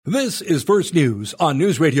This is First News on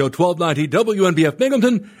News Radio 1290 WNBF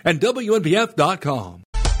Binghamton and WNBF.com.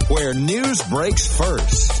 Where news breaks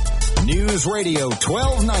first. News Radio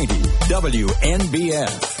 1290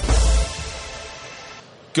 WNBF.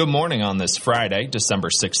 Good morning on this Friday, December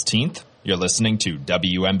 16th. You're listening to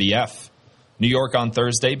WNBF. New York on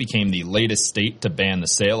Thursday became the latest state to ban the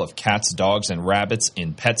sale of cats, dogs, and rabbits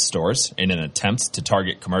in pet stores in an attempt to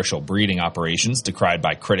target commercial breeding operations decried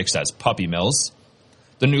by critics as puppy mills.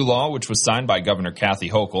 The new law, which was signed by Governor Kathy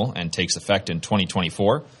Hochul and takes effect in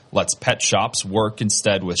 2024, lets pet shops work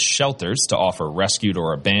instead with shelters to offer rescued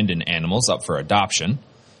or abandoned animals up for adoption.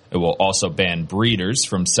 It will also ban breeders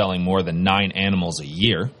from selling more than 9 animals a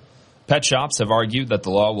year. Pet shops have argued that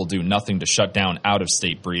the law will do nothing to shut down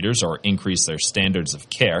out-of-state breeders or increase their standards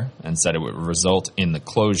of care, and said it would result in the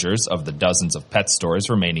closures of the dozens of pet stores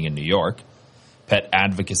remaining in New York. Pet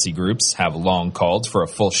advocacy groups have long called for a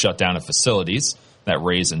full shutdown of facilities that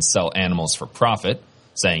raise and sell animals for profit,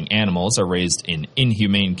 saying animals are raised in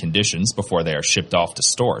inhumane conditions before they are shipped off to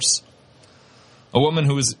stores. A woman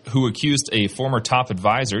who accused a former top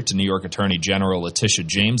advisor to New York Attorney General Letitia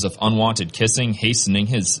James of unwanted kissing, hastening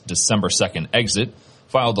his December 2nd exit,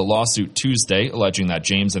 filed a lawsuit Tuesday alleging that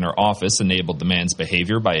James and her office enabled the man's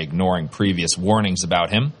behavior by ignoring previous warnings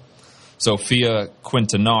about him. Sophia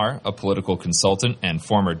Quintanar, a political consultant and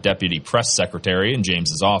former deputy press secretary in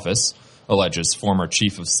James's office, alleges former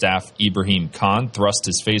Chief of Staff Ibrahim Khan thrust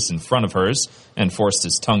his face in front of hers and forced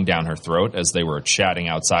his tongue down her throat as they were chatting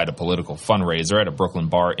outside a political fundraiser at a Brooklyn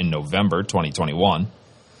bar in November 2021.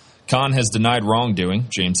 Khan has denied wrongdoing.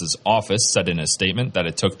 James's office said in a statement that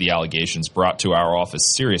it took the allegations brought to our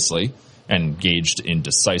office seriously and engaged in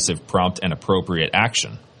decisive, prompt, and appropriate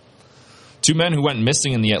action. 2 men who went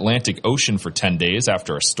missing in the Atlantic Ocean for 10 days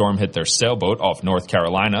after a storm hit their sailboat off North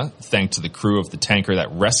Carolina thanked the crew of the tanker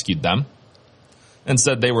that rescued them and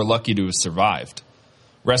said they were lucky to have survived.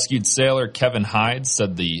 Rescued sailor Kevin Hyde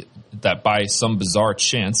said that by some bizarre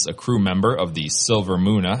chance, a crew member of the Silver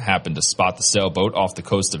Moona happened to spot the sailboat off the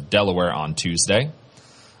coast of Delaware on Tuesday.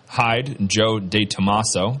 Hyde, Joe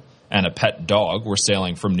DeTomaso, and a pet dog were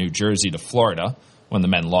sailing from New Jersey to Florida when the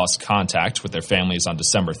men lost contact with their families on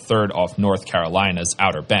December 3rd off North Carolina's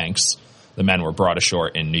Outer Banks. The men were brought ashore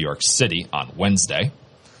in New York City on Wednesday.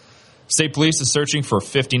 State Police is searching for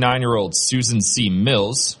 59-year-old Susan C.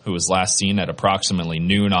 Mills, who was last seen at approximately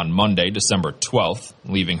noon on Monday, December 12th,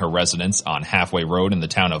 leaving her residence on Halfway Road in the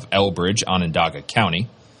town of Elbridge, Onondaga County.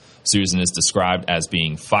 Susan is described as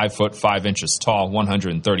being 5 foot 5 inches tall,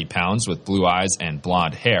 130 pounds, with blue eyes and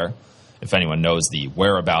blonde hair. If anyone knows the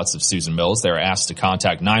whereabouts of Susan Mills, they are asked to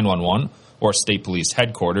contact 911 or State Police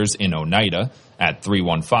Headquarters in Oneida at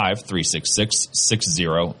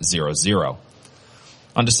 315-366-6000.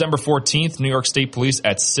 On December 14th, New York State Police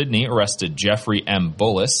at Sydney arrested Jeffrey M.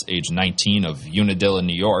 Bullis, age 19, of Unadilla,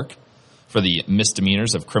 New York, for the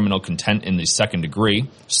misdemeanors of criminal contempt in the 2nd degree,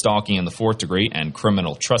 stalking in the 4th degree, and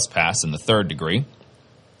criminal trespass in the 3rd degree.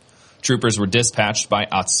 Troopers were dispatched by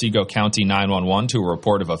Otsego County 911 to a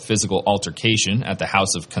report of a physical altercation at the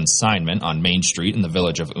House of Consignment on Main Street in the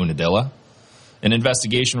village of Unadilla. An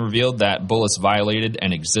investigation revealed that Bullis violated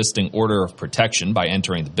an existing order of protection by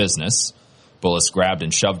entering the business. Bullis grabbed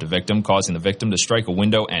and shoved a victim, causing the victim to strike a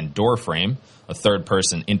window and door frame. A third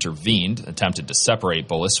person intervened, attempted to separate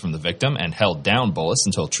Bullis from the victim, and held down Bullis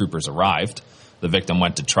until troopers arrived. The victim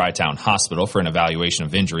went to Tri-Town Hospital for an evaluation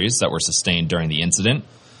of injuries that were sustained during the incident.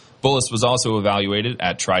 Bullis was also evaluated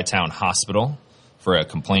at Tri-Town Hospital for a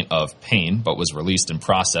complaint of pain, but was released and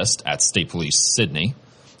processed at State Police Sydney.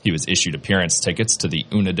 He was issued appearance tickets to the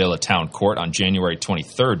Unadilla Town Court on January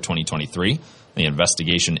 23, 2023. The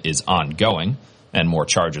investigation is ongoing, and more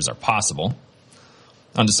charges are possible.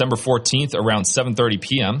 On December 14th, around 7:30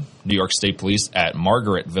 p.m., New York State Police at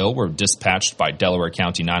Margaretville were dispatched by Delaware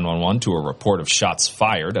County 911 to a report of shots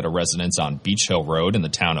fired at a residence on Beach Hill Road in the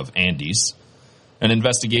town of Andes. An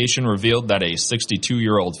investigation revealed that a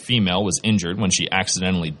 62-year-old female was injured when she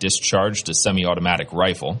accidentally discharged a semi-automatic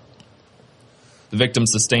rifle. The victim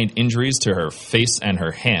sustained injuries to her face and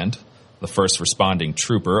her hand. The first responding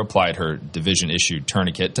trooper applied her division-issued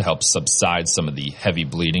tourniquet to help subside some of the heavy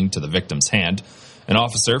bleeding to the victim's hand. An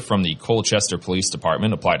officer from the Colchester Police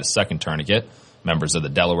Department applied a second tourniquet. Members of the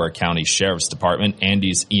Delaware County Sheriff's Department,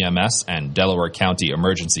 Andes EMS, and Delaware County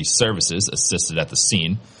Emergency Services assisted at the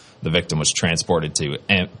scene. The victim was transported to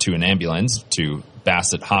an ambulance to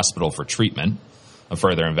Bassett Hospital for treatment. A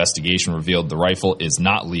further investigation revealed the rifle is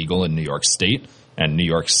not legal in New York State and New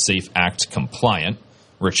York SAFE Act compliant.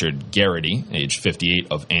 Richard Garrity, age 58,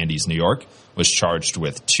 of Andes, New York, was charged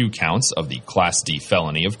with 2 counts of the Class D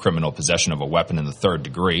felony of criminal possession of a weapon in the 3rd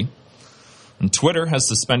degree. And Twitter has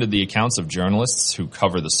suspended the accounts of journalists who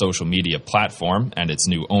cover the social media platform and its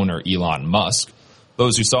new owner, Elon Musk.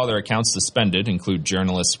 Those who saw their accounts suspended include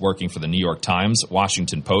journalists working for the New York Times,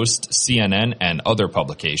 Washington Post, CNN, and other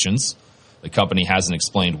publications. The company hasn't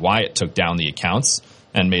explained why it took down the accounts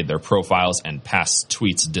and made their profiles and past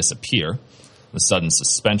tweets disappear. The sudden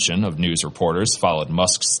suspension of news reporters followed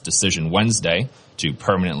Musk's decision Wednesday to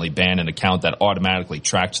permanently ban an account that automatically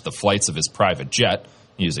tracked the flights of his private jet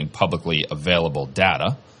using publicly available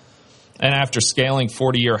data. And after scaling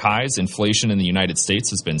 40-year highs, inflation in the United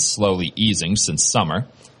States has been slowly easing since summer,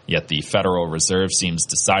 yet the Federal Reserve seems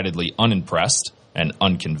decidedly unimpressed and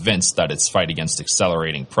unconvinced that its fight against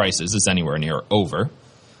accelerating prices is anywhere near over.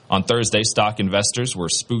 On Thursday, stock investors were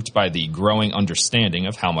spooked by the growing understanding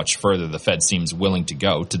of how much further the Fed seems willing to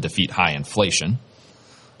go to defeat high inflation.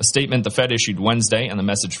 A statement the Fed issued Wednesday and the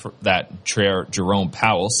message that Chair Jerome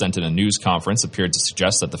Powell sent in a news conference appeared to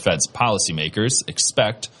suggest that the Fed's policymakers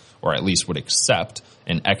expect, or at least would accept,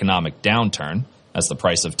 an economic downturn as the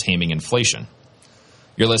price of taming inflation.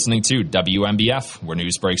 You're listening to WMBF, where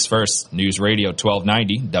news breaks first. News Radio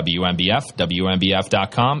 1290, WMBF,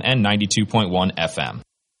 WMBF.com, and 92.1 FM.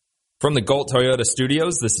 From the Galt Toyota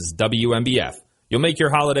Studios, this is WMBF. You'll make your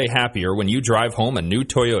holiday happier when you drive home a new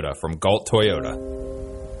Toyota from Galt Toyota.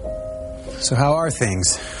 So how are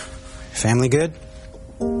things? Family good?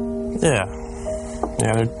 Yeah,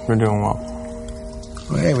 they're doing well.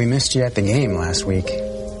 Well, hey, we missed you at the game last week.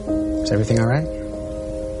 Is everything all right?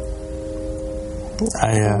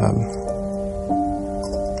 I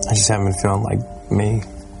just haven't been feeling like me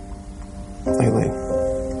lately.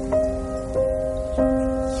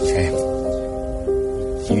 Okay.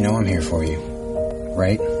 You know I'm here for you,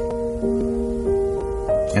 right?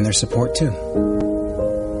 And there's support, too.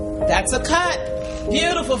 That's a cut.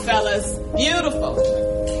 Beautiful, fellas. Beautiful.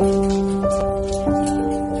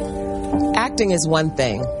 Acting is one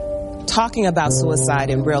thing. Talking about suicide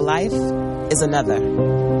in real life is another.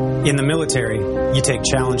 In the military, you take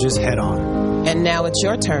challenges head on. And now it's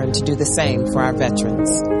your turn to do the same for our veterans.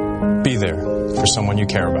 Be there for someone you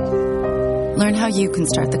care about. Learn how you can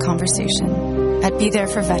start the conversation at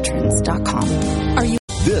BeThereForVeterans.com. Are you?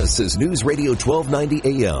 This is News Radio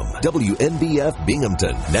 1290 AM, WNBF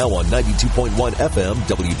Binghamton. Now on 92.1 FM,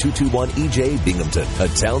 W221EJ Binghamton, a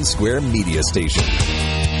Town Square media station.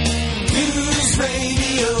 News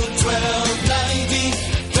Radio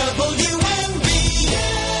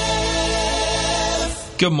 1290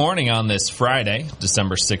 WMBF. Good morning on this Friday,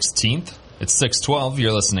 December 16th. It's 6:12.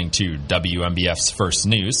 You're listening to WMBF's First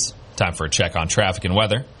News. Time for a check on traffic and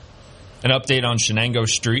weather. An update on Shenango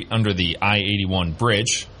Street under the I-81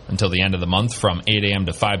 bridge. Until the end of the month, from 8 a.m.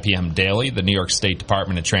 to 5 p.m. daily, the New York State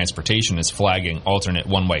Department of Transportation is flagging alternate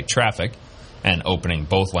one-way traffic and opening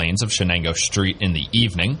both lanes of Shenango Street in the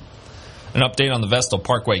evening. An update on the Vestal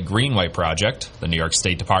Parkway Greenway project. The New York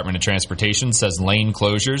State Department of Transportation says lane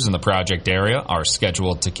closures in the project area are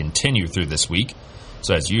scheduled to continue through this week.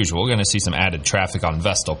 So as usual, we're going to see some added traffic on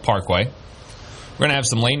Vestal Parkway. We're going to have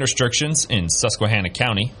some lane restrictions in Susquehanna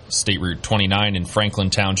County, State Route 29 in Franklin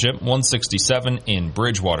Township, 167 in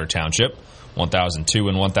Bridgewater Township, 1002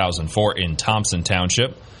 and 1004 in Thompson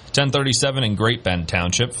Township, 1037 in Great Bend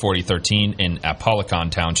Township, 4013 in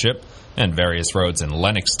Apollicon Township, and various roads in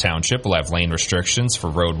Lenox Township will have lane restrictions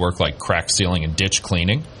for road work like crack sealing and ditch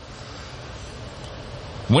cleaning.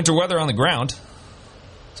 Winter weather on the ground,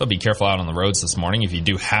 so be careful out on the roads this morning if you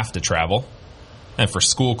do have to travel. And for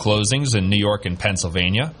school closings in New York and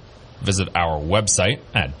Pennsylvania, visit our website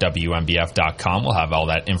at WMBF.com. We'll have all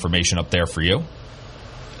that information up there for you.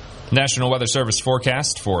 National Weather Service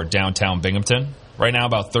forecast for downtown Binghamton. Right now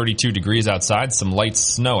about 32 degrees outside, some light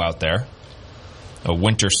snow out there. A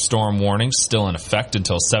winter storm warning still in effect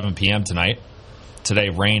until 7 p.m. tonight. Today,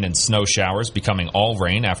 rain and snow showers becoming all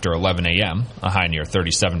rain after 11 a.m. A high near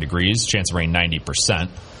 37 degrees, chance of rain 90%.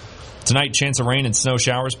 Tonight, chance of rain and snow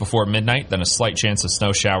showers before midnight, then a slight chance of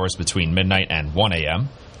snow showers between midnight and 1 a.m.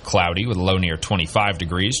 Cloudy with a low near 25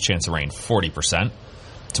 degrees, chance of rain 40%.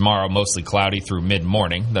 Tomorrow, mostly cloudy through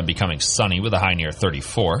mid-morning, then becoming sunny with a high near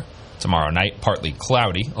 34. Tomorrow night, partly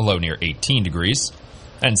cloudy, a low near 18 degrees.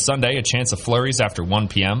 And Sunday, a chance of flurries after 1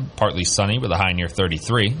 p.m., partly sunny with a high near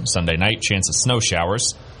 33. Sunday night, chance of snow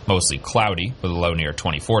showers, mostly cloudy with a low near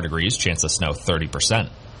 24 degrees, chance of snow 30%.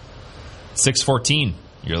 6:14.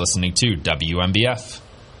 You're listening to WMBF.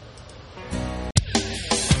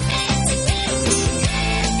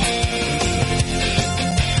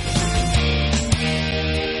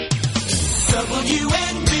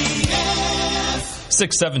 WMBF.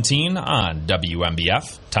 6:17 on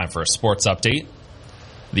WMBF. Time for a sports update.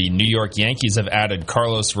 The New York Yankees have added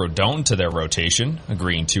Carlos Rodon to their rotation,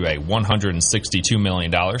 agreeing to a $162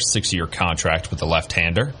 million 6-year contract with the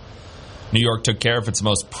left-hander. New York took care of its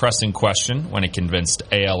most pressing question when it convinced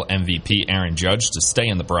AL MVP Aaron Judge to stay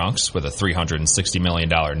in the Bronx with a $360 million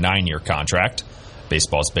 9-year contract,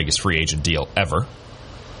 baseball's biggest free agent deal ever.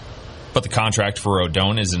 But the contract for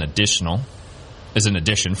Rodon is an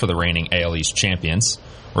addition for the reigning AL East champions.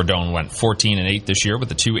 Rodon went 14-8 this year with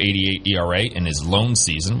a 2.88 ERA in his lone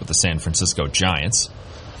season with the San Francisco Giants.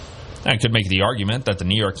 I could make the argument that the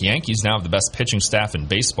New York Yankees now have the best pitching staff in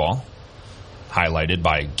baseball, highlighted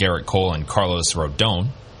by Garrett Cole and Carlos Rodon.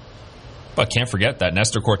 But can't forget that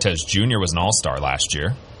Nestor Cortez Jr. was an all-star last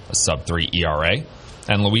year, a sub-3 ERA,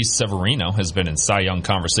 and Luis Severino has been in Cy Young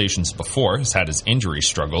conversations before, has had his injury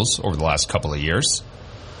struggles over the last couple of years.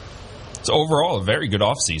 So overall, a very good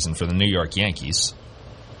offseason for the New York Yankees.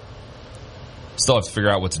 Still have to figure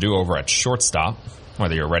out what to do over at shortstop,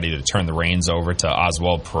 whether you're ready to turn the reins over to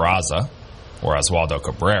Oswald Peraza or Oswaldo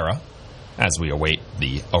Cabrera, as we await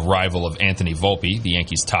the arrival of Anthony Volpe, the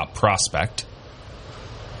Yankees' top prospect.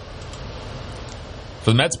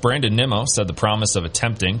 For the Mets, Brandon Nimmo said the promise of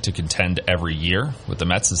attempting to contend every year with the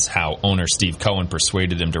Mets is how owner Steve Cohen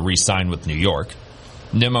persuaded him to re-sign with New York.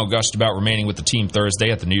 Nimmo gushed about remaining with the team Thursday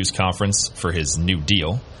at the news conference for his new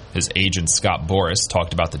deal. His agent, Scott Boras,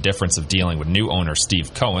 talked about the difference of dealing with new owner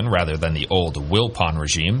Steve Cohen rather than the old Wilpon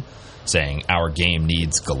regime, saying, "Our game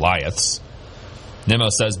needs Goliaths." Nimmo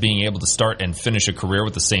says being able to start and finish a career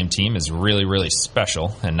with the same team is really, really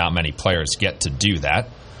special, and not many players get to do that.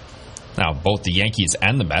 Now, both the Yankees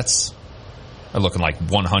and the Mets are looking like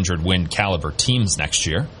 100-win caliber teams next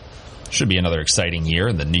year. Should be another exciting year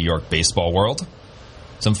in the New York baseball world.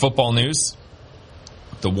 Some football news.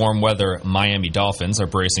 The warm weather Miami Dolphins are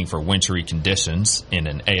bracing for wintry conditions in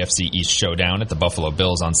an AFC East showdown at the Buffalo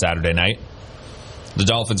Bills on Saturday night. The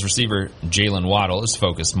Dolphins receiver Jalen Waddle is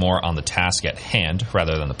focused more on the task at hand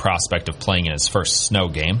rather than the prospect of playing in his first snow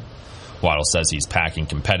game. Waddle says he's packing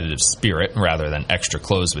competitive spirit rather than extra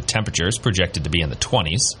clothes with temperatures projected to be in the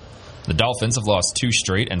 20s. The Dolphins have lost 2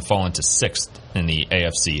 straight and fallen to 6th in the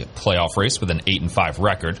AFC playoff race with an 8-5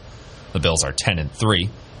 record. The Bills are 10-3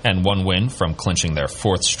 and 1 win from clinching their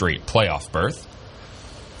 4th straight playoff berth.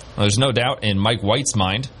 Well, there's no doubt in Mike White's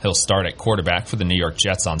mind he'll start at quarterback for the New York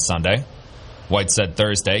Jets on Sunday. White said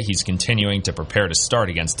Thursday he's continuing to prepare to start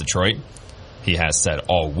against Detroit. He has said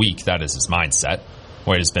all week that is his mindset.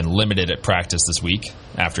 White has been limited at practice this week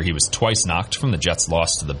after he was twice knocked from the Jets'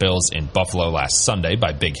 loss to the Bills in Buffalo last Sunday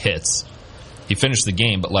by big hits. He finished the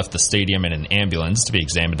game but left the stadium in an ambulance to be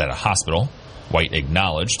examined at a hospital. White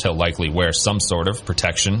acknowledged he'll likely wear some sort of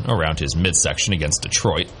protection around his midsection against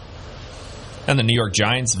Detroit. And the New York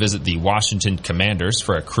Giants visit the Washington Commanders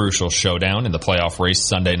for a crucial showdown in the playoff race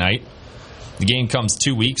Sunday night. The game comes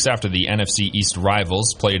 2 weeks after the NFC East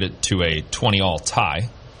rivals played it to a 20-all tie.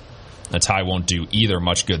 A tie won't do either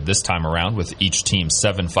much good this time around, with each team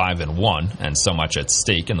 7-5-1 and so much at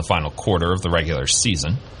stake in the final quarter of the regular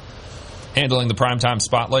season. Handling the primetime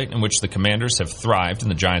spotlight in which the Commanders have thrived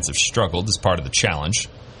and the Giants have struggled is part of the challenge.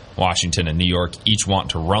 Washington and New York each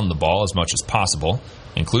want to run the ball as much as possible,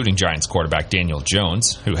 including Giants quarterback Daniel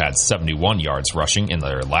Jones, who had 71 yards rushing in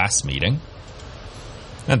their last meeting.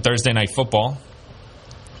 And Thursday Night Football,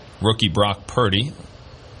 rookie Brock Purdy,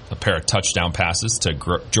 a pair of touchdown passes to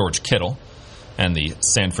George Kittle, and the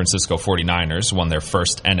San Francisco 49ers won their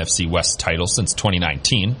first NFC West title since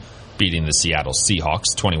 2019, beating the Seattle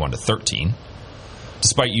Seahawks 21-13.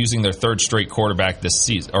 Despite using their third starting quarterback this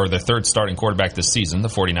season, the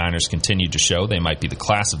 49ers continued to show they might be the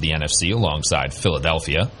class of the NFC alongside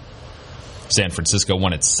Philadelphia. San Francisco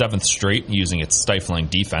won its 7th straight, using its stifling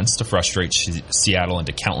defense to frustrate Seattle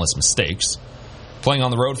into countless mistakes. Playing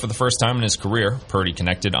on the road for the first time in his career, Purdy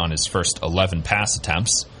connected on his first 11 pass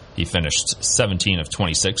attempts. He finished 17 of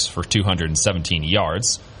 26 for 217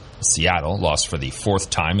 yards. Seattle lost for the 4th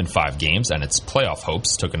time in 5 games, and its playoff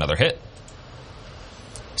hopes took another hit.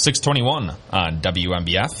 6:21 on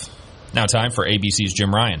WMBF. Now time for ABC's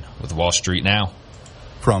Jim Ryan with Wall Street Now.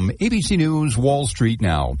 From ABC News, Wall Street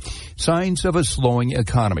Now. Signs of a slowing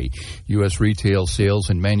economy. U.S. retail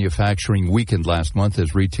sales and manufacturing weakened last month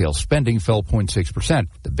as retail spending fell 0.6%,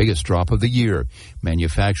 the biggest drop of the year.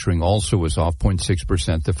 Manufacturing also was off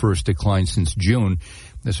 0.6%, the first decline since June.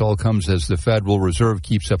 This all comes as the Federal Reserve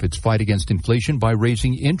keeps up its fight against inflation by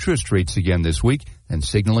raising interest rates again this week and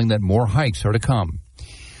signaling that more hikes are to come.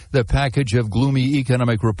 The package of gloomy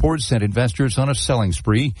economic reports sent investors on a selling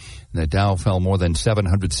spree. The Dow fell more than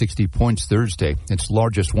 760 points Thursday, its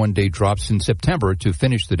largest one-day drop since September, to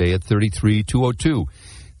finish the day at 33,202.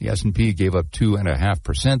 The S&P gave up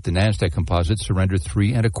 2.5%. The NASDAQ Composite surrendered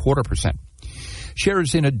 3.25%.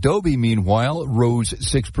 Shares in Adobe, meanwhile, rose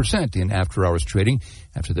 6% in after-hours trading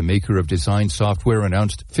after the maker of design software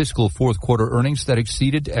announced fiscal fourth-quarter earnings that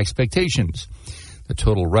exceeded expectations. The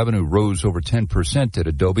total revenue rose over 10% at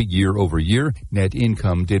Adobe year over year. Net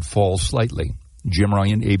income did fall slightly. Jim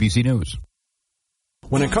Ryan, ABC News.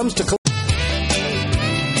 When it comes to News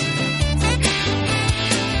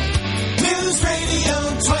Radio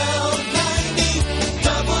 1290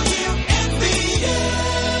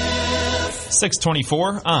 WMBF.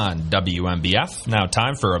 624 on WMBF. Now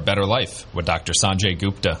time for A Better Life with Dr. Sanjay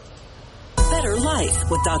Gupta. Better Life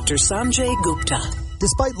with Dr. Sanjay Gupta.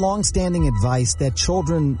 Despite long-standing advice that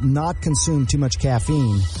children not consume too much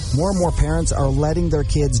caffeine, more and more parents are letting their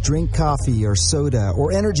kids drink coffee or soda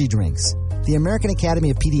or energy drinks. The American Academy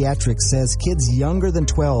of Pediatrics says kids younger than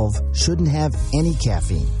 12 shouldn't have any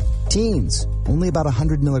caffeine. Teens, only about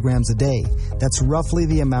 100 milligrams a day. That's roughly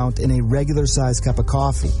the amount in a regular-sized cup of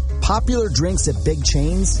coffee. Popular drinks at big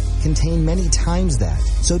chains contain many times that.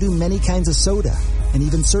 So do many kinds of soda and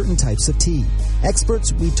even certain types of tea.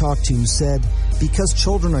 Experts we talked to said because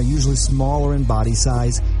children are usually smaller in body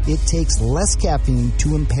size, it takes less caffeine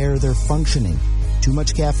to impair their functioning. Too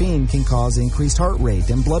much caffeine can cause increased heart rate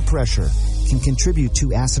and blood pressure, can contribute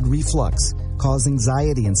to acid reflux, cause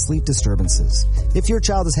anxiety and sleep disturbances. If your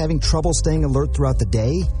child is having trouble staying alert throughout the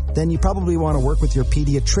day, then you probably want to work with your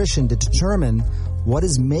pediatrician to determine what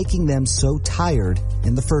is making them so tired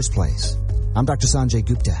in the first place. I'm Dr. Sanjay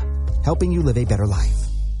Gupta, helping you live a better life.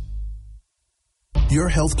 Your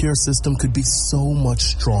healthcare system could be so much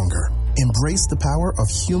stronger. Embrace the power of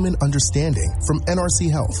human understanding from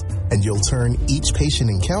NRC Health, and you'll turn each patient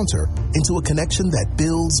encounter into a connection that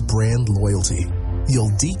builds brand loyalty.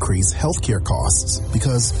 You'll decrease healthcare costs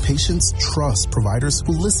because patients trust providers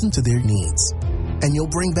who listen to their needs. And you'll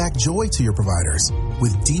bring back joy to your providers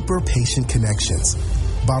with deeper patient connections.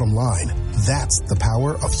 Bottom line, that's the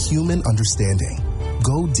power of human understanding.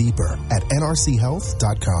 Go deeper at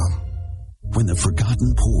nrchealth.com. When the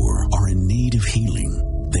forgotten poor are in need of healing,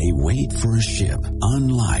 they wait for a ship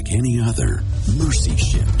unlike any other. Mercy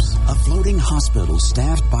Ships, a floating hospital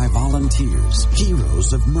staffed by volunteers,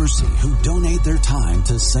 heroes of mercy who donate their time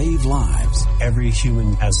to save lives. Every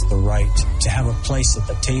human has the right to have a place at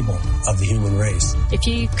the table of the human race. If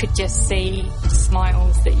you could just see the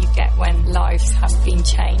smiles that you get when lives have been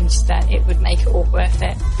changed, then it would make it all worth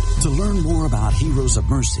it. To learn more about Heroes of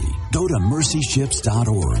Mercy, go to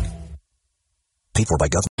mercyships.org. Paid for by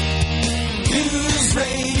government. News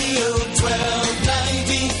Radio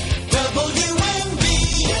 1290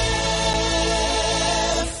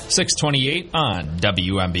 WMBF. 628 on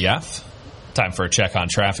WMBF. Time for a check on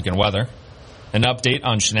traffic and weather. An update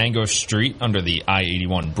on Shenango Street under the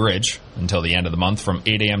I-81 bridge. Until the end of the month from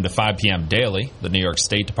 8 a.m. to 5 p.m. daily, the New York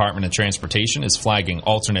State Department of Transportation is flagging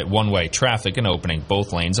alternate one-way traffic and opening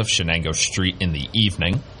both lanes of Shenango Street in the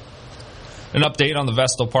evening. An update on the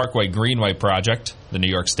Vestal Parkway Greenway project. The New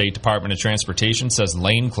York State Department of Transportation says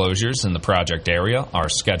lane closures in the project area are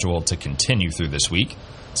scheduled to continue through this week.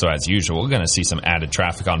 So as usual, we're going to see some added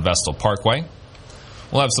traffic on Vestal Parkway.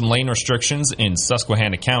 We'll have some lane restrictions in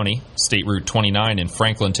Susquehanna County, State Route 29 in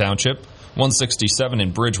Franklin Township, 167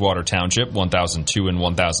 in Bridgewater Township, 1002 and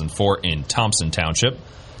 1004 in Thompson Township,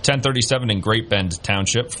 1037 in Great Bend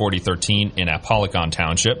Township, 4013 in Apollicon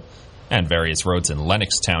Township, and various roads in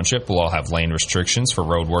Lenox Township will all have lane restrictions for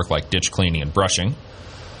road work like ditch cleaning and brushing.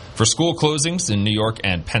 For school closings in New York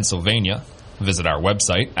and Pennsylvania, visit our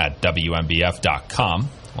website at WMBF.com.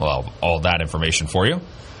 We'll have all that information for you.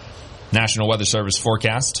 National Weather Service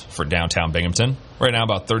forecast for downtown Binghamton. Right now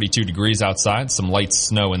about 32 degrees outside, some light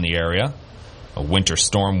snow in the area. A winter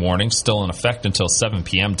storm warning still in effect until 7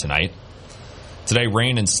 p.m. tonight. Today,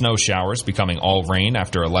 rain and snow showers becoming all rain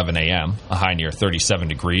after 11 a.m., a high near 37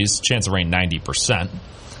 degrees, chance of rain 90%.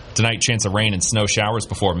 Tonight, chance of rain and snow showers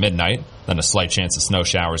before midnight, then a slight chance of snow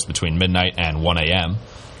showers between midnight and 1 a.m.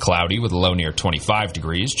 Cloudy with a low near 25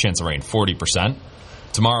 degrees, chance of rain 40%.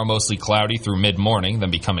 Tomorrow, mostly cloudy through mid-morning, then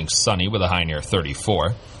becoming sunny with a high near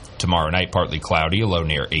 34. Tomorrow night, partly cloudy, a low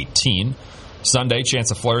near 18. Sunday,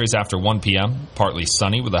 chance of flurries after 1 p.m., partly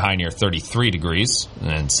sunny with a high near 33 degrees.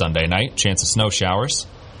 And Sunday night, chance of snow showers,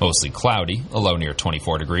 mostly cloudy, a low near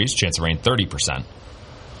 24 degrees, chance of rain 30%.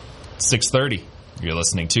 6:30, you're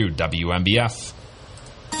listening to WMBF.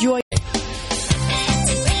 Joy.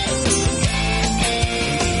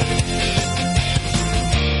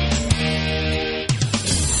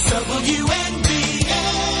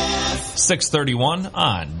 WMBF. 6:31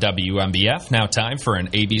 on WMBF. Now time for an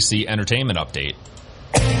ABC Entertainment Update.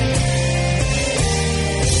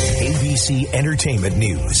 ABC Entertainment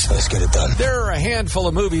News. Let's get it done. There are a handful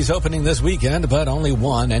of movies opening this weekend, but only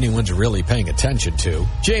one anyone's really paying attention to.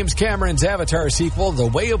 James Cameron's Avatar sequel, The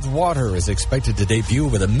Way of Water, is expected to debut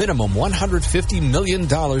with a minimum $150 million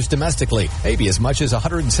domestically, maybe as much as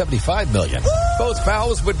 $175 million. Both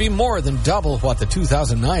bows would be more than double what the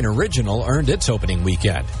 2009 original earned its opening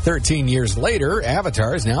weekend. 13 years later,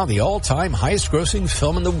 Avatar is now the all-time highest-grossing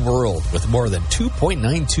film in the world, with more than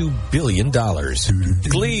 $2.92 billion.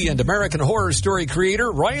 Glee and American Horror Story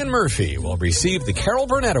creator Ryan Murphy will receive the Carol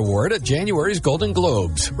Burnett Award at January's Golden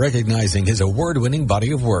Globes, recognizing his award-winning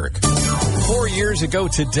body of work. 4 years ago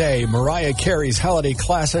today, Mariah Carey's holiday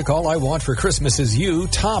classic, All I Want for Christmas Is You,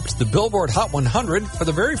 topped the Billboard Hot 100 for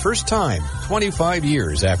the very first time, 25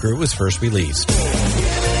 years after it was first released.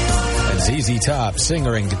 And ZZ Top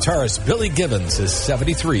singer and guitarist Billy Gibbons is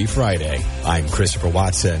 73 Friday. I'm Christopher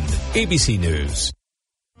Watson, ABC News.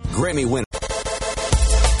 Grammy winner.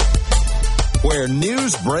 Where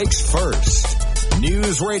news breaks first.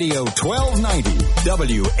 News Radio 1290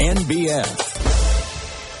 WNBF.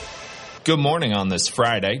 Good morning on this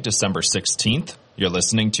Friday, December 16th. You're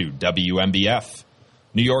listening to WNBF.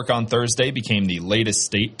 New York on Thursday became the latest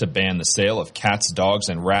state to ban the sale of cats, dogs,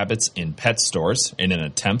 and rabbits in pet stores in an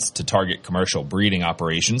attempt to target commercial breeding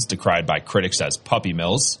operations decried by critics as puppy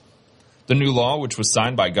mills. The new law, which was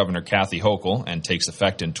signed by Governor Kathy Hochul and takes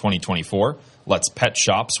effect in 2024, lets pet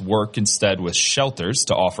shops work instead with shelters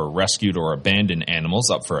to offer rescued or abandoned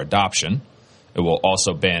animals up for adoption. It will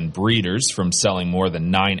also ban breeders from selling more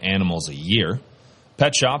than 9 animals a year.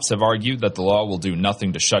 Pet shops have argued that the law will do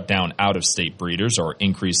nothing to shut down out-of-state breeders or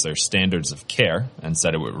increase their standards of care, and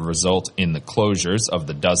said it would result in the closures of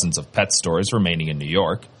the dozens of pet stores remaining in New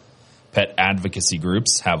York. Pet advocacy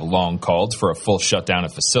groups have long called for a full shutdown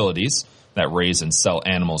of facilities that raise and sell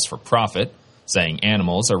animals for profit, saying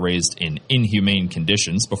animals are raised in inhumane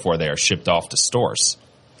conditions before they are shipped off to stores.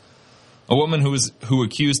 A woman who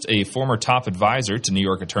accused a former top advisor to New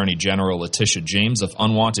York Attorney General Letitia James of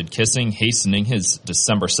unwanted kissing, hastening his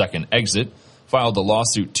December 2nd exit, filed a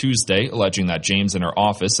lawsuit Tuesday alleging that James and her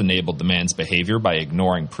office enabled the man's behavior by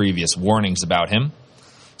ignoring previous warnings about him.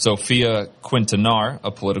 Sophia Quintanar,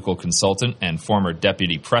 a political consultant and former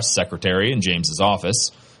deputy press secretary in James's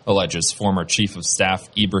office, alleges former Chief of Staff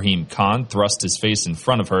Ibrahim Khan thrust his face in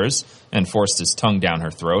front of hers and forced his tongue down her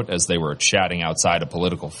throat as they were chatting outside a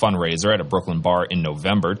political fundraiser at a Brooklyn bar in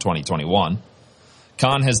November 2021.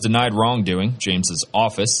 Khan has denied wrongdoing. James's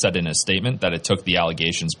office said in a statement that it took the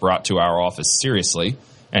allegations brought to our office seriously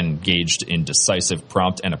and engaged in decisive,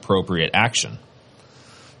 prompt, and appropriate action.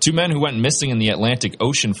 2 men who went missing in the Atlantic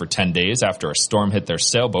Ocean for 10 days after a storm hit their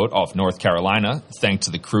sailboat off North Carolina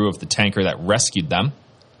thanked the crew of the tanker that rescued them,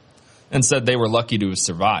 and said they were lucky to have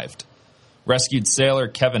survived. Rescued sailor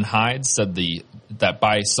Kevin Hyde said that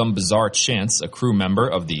by some bizarre chance, a crew member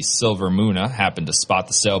of the Silver Moona happened to spot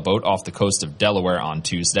the sailboat off the coast of Delaware on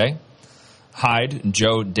Tuesday. Hyde,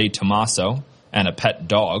 Joe DeTomaso, and a pet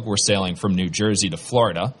dog were sailing from New Jersey to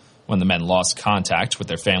Florida when the men lost contact with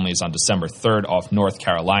their families on December 3rd off North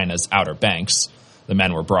Carolina's Outer Banks. The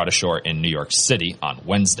men were brought ashore in New York City on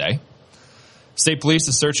Wednesday. State Police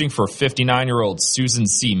is searching for 59-year-old Susan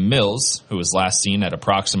C. Mills, who was last seen at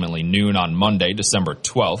approximately noon on Monday, December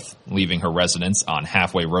 12th, leaving her residence on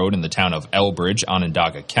Halfway Road in the town of Elbridge,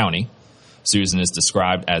 Onondaga County. Susan is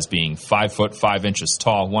described as being 5 foot 5 inches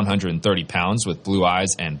tall, 130 pounds, with blue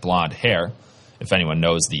eyes and blonde hair. If anyone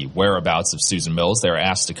knows the whereabouts of Susan Mills, they are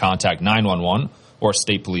asked to contact 911 or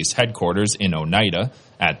State Police Headquarters in Oneida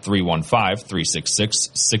at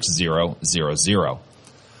 315-366-6000.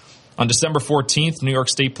 On December 14th, New York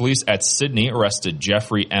State Police at Sydney arrested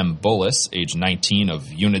Jeffrey M. Bullis, age 19, of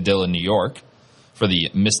Unadilla, New York, for the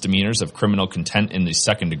misdemeanors of criminal contempt in the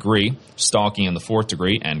 2nd degree, stalking in the 4th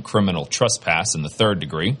degree, and criminal trespass in the 3rd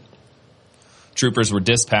degree. Troopers were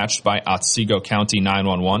dispatched by Otsego County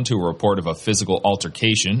 911 to a report of a physical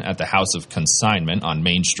altercation at the House of Consignment on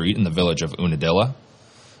Main Street in the village of Unadilla.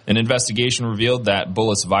 An investigation revealed that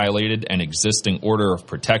Bullis violated an existing order of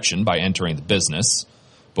protection by entering the business.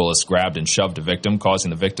 Bullis grabbed and shoved a victim, causing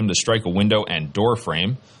the victim to strike a window and door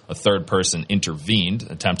frame. A third person intervened,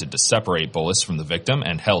 attempted to separate Bullis from the victim,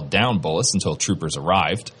 and held down Bullis until troopers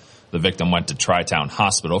arrived. The victim went to Tri-Town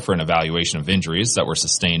Hospital for an evaluation of injuries that were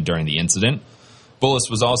sustained during the incident. Bullis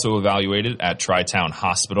was also evaluated at Tri-Town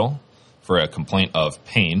Hospital for a complaint of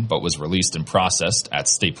pain, but was released and processed at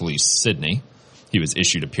State Police Sydney. He was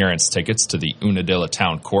issued appearance tickets to the Unadilla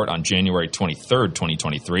Town Court on January 23,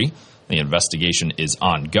 2023. The investigation is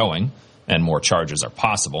ongoing, and more charges are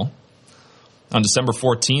possible. On December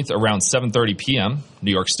 14th, around 7:30 p.m.,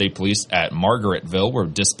 New York State Police at Margaretville were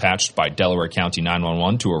dispatched by Delaware County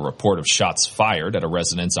 911 to a report of shots fired at a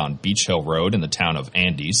residence on Beach Hill Road in the town of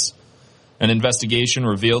Andes. An investigation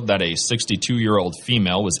revealed that a 62-year-old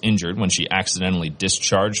female was injured when she accidentally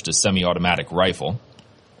discharged a semi-automatic rifle.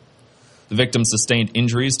 The victim sustained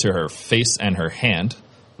injuries to her face and her hand.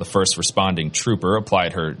 The first responding trooper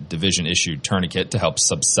applied her division-issued tourniquet to help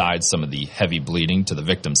subside some of the heavy bleeding to the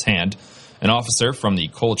victim's hand. An officer from the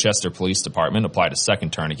Colchester Police Department applied a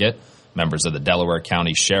second tourniquet. Members of the Delaware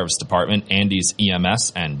County Sheriff's Department, Andes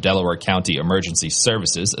EMS, and Delaware County Emergency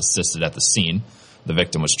Services assisted at the scene. The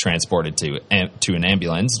victim was transported to an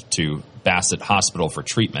ambulance to Bassett Hospital for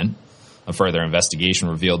treatment. A further investigation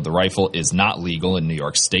revealed the rifle is not legal in New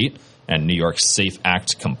York State and New York Safe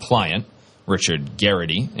Act compliant. Richard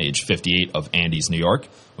Garrity, age 58 of Andes, New York,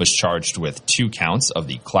 was charged with 2 counts of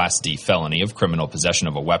the Class D felony of criminal possession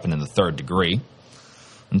of a weapon in the 3rd degree.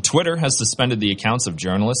 And Twitter has suspended the accounts of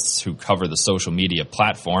journalists who cover the social media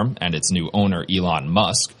platform and its new owner, Elon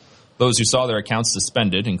Musk. Those who saw their accounts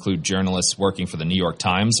suspended include journalists working for the New York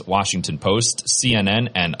Times, Washington Post, CNN,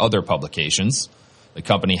 and other publications. The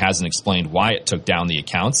company hasn't explained why it took down the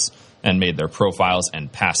accounts and made their profiles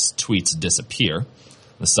and past tweets disappear.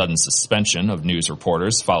 The sudden suspension of news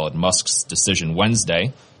reporters followed Musk's decision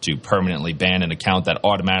Wednesday to permanently ban an account that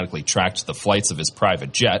automatically tracked the flights of his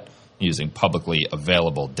private jet using publicly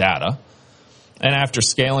available data. And after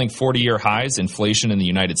scaling 40-year highs, inflation in the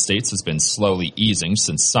United States has been slowly easing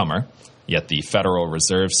since summer, yet the Federal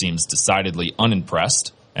Reserve seems decidedly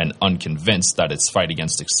unimpressed and unconvinced that its fight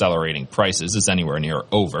against accelerating prices is anywhere near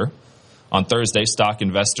over. On Thursday, stock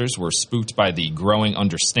investors were spooked by the growing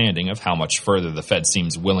understanding of how much further the Fed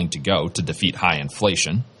seems willing to go to defeat high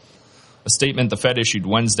inflation. A statement the Fed issued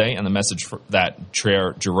Wednesday and the message that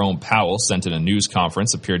Chair Jerome Powell sent in a news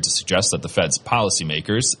conference appeared to suggest that the Fed's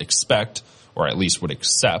policymakers expect, or at least would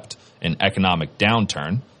accept, an economic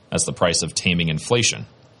downturn as the price of taming inflation.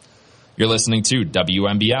 You're listening to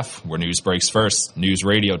WMBF, where news breaks first. News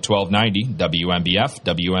Radio 1290, WMBF,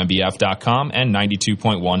 WMBF.com, and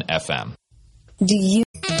 92.1 FM. Do you...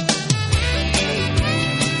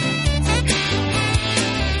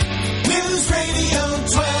 News Radio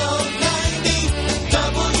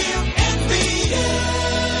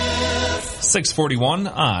 1290, WMBF. 641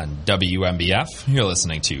 on WMBF. You're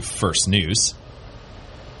listening to First News.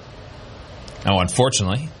 Now,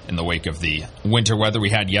 unfortunately, in the wake of the winter weather we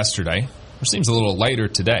had yesterday, which seems a little lighter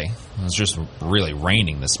today. It was just really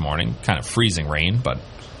raining this morning, kind of freezing rain, but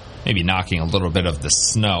maybe knocking a little bit of the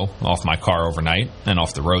snow off my car overnight and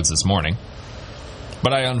off the roads this morning.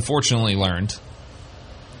 But I unfortunately learned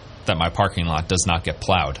that my parking lot does not get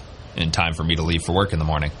plowed in time for me to leave for work in the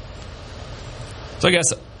morning. So I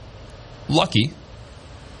guess lucky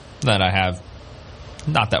that I have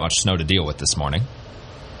not that much snow to deal with this morning.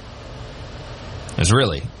 It was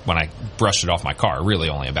really, when I brushed it off my car, really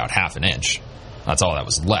only about half an inch. That's all that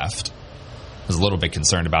was left. I was a little bit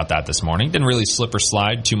concerned about that this morning. Didn't really slip or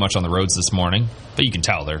slide too much on the roads this morning, but you can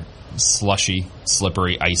tell they're slushy,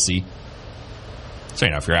 slippery, icy. So,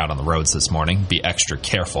 if you're out on the roads this morning, be extra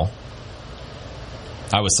careful.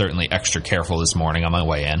 I was certainly extra careful this morning on my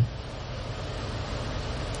way in.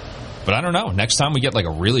 But I don't know. Next time we get like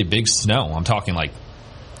a really big snow, I'm talking like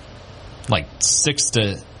 6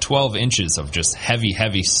 to 12 inches of just heavy,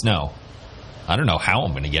 heavy snow. I don't know how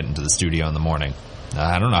I'm going to get into the studio in the morning.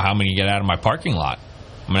 I don't know how I'm going to get out of my parking lot.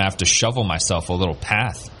 I'm going to have to shovel myself a little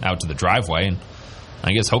path out to the driveway, and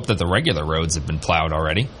I guess hope that the regular roads have been plowed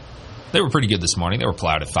already. They were pretty good this morning. They were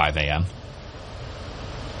plowed at 5 a.m.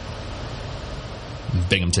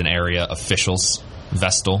 Binghamton area officials,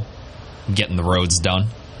 Vestal, getting the roads done.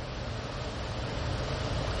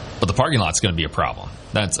 But the parking lot's going to be a problem.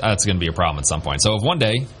 That's going to be a problem at some point. So if one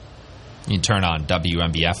day you turn on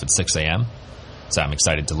WMBF at 6 a.m., so I'm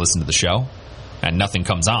excited to listen to the show, and nothing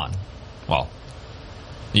comes on, well,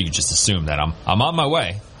 you can just assume that I'm on my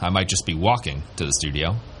way. I might just be walking to the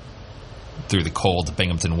studio through the cold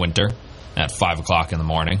Binghamton winter at 5 o'clock in the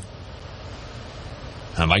morning.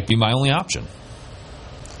 That might be my only option.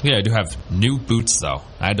 Yeah, I do have new boots, though.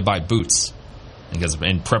 I had to buy boots because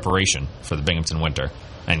in preparation for the Binghamton winter,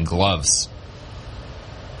 and gloves.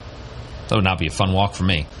 That would not be a fun walk for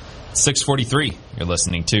me. 6:43, you're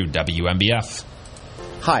listening to WMBF.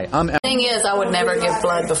 Hi, The thing is, I would never give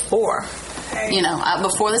blood before.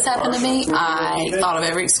 Before this happened to me, I thought of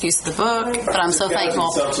every excuse in the book, but I'm so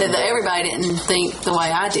thankful that everybody didn't think the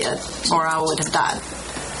way I did, or I would have died.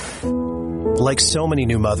 Like so many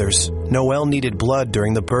new mothers, Noelle needed blood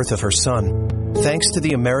during the birth of her son. Thanks to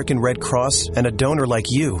the American Red Cross and a donor like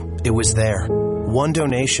you, it was there, One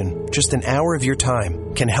donation, just an hour of your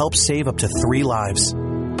time, can help save up to 3 lives.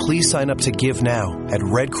 Please sign up to Give Now at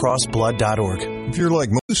redcrossblood.org. If you're like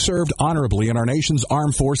most served honorably in our nation's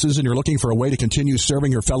armed forces and you're looking for a way to continue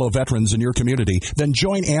serving your fellow veterans in your community, then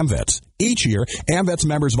join AMVETS. Each year, AMVETS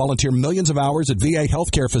members volunteer millions of hours at VA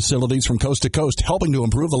healthcare facilities from coast to coast, helping to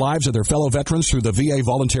improve the lives of their fellow veterans through the VA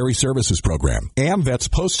Voluntary Services Program.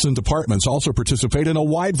 AMVETS posts and departments also participate in a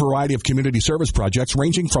wide variety of community service projects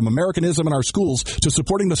ranging from Americanism in our schools to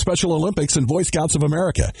supporting the Special Olympics and Boy Scouts of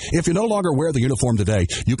America. If you no longer wear the uniform today,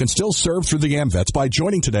 you can still serve through the AMVETS by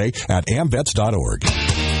joining today at amvets.org.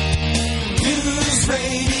 News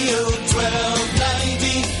Radio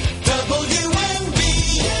 1290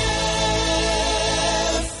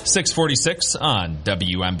 WMBF. 646 on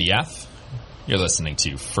WMBF. You're listening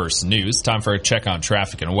to First News. Time for a check on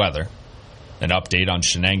traffic and weather. An update on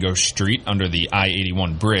Shenango Street under the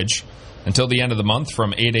I-81 bridge. Until the end of the month,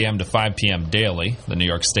 from 8 a.m. to 5 p.m. daily, the New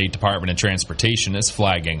York State Department of Transportation is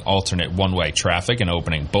flagging alternate one-way traffic and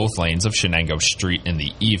opening both lanes of Shenango Street in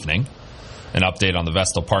the evening. An update on the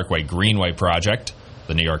Vestal Parkway Greenway project.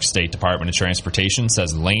 The New York State Department of Transportation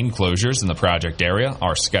says lane closures in the project area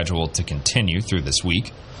are scheduled to continue through this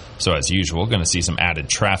week. So as usual, going to see some added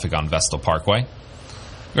traffic on Vestal Parkway.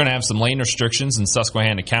 We're going to have some lane restrictions in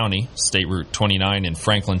Susquehanna County, State Route 29 in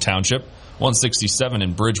Franklin Township, 167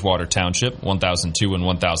 in Bridgewater Township, 1002 and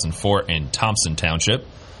 1004 in Thompson Township,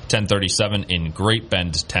 1037 in Great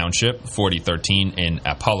Bend Township, 4013 in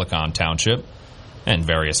Apollicon Township, and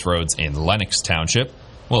various roads in Lenox Township.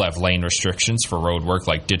 We'll have lane restrictions for road work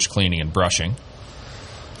like ditch cleaning and brushing.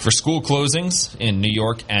 For school closings in New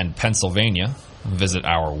York and Pennsylvania, visit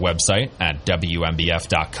our website at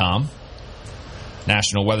WMBF.com.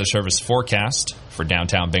 National Weather Service forecast for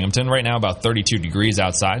downtown Binghamton. Right now about 32 degrees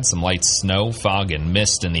outside, some light snow, fog, and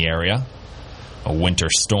mist in the area. A winter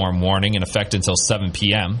storm warning in effect until 7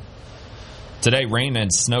 p.m. Today, rain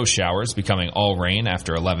and snow showers becoming all rain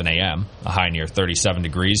after 11 a.m. A high near 37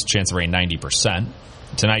 degrees, chance of rain 90%.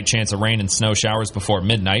 Tonight, chance of rain and snow showers before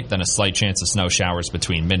midnight, then a slight chance of snow showers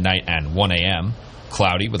between midnight and 1 a.m.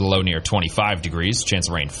 Cloudy with a low near 25 degrees, chance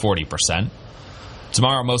of rain 40%.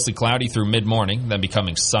 Tomorrow, mostly cloudy through mid-morning, then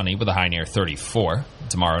becoming sunny with a high near 34.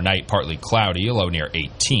 Tomorrow night, partly cloudy, a low near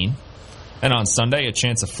 18. And on Sunday, a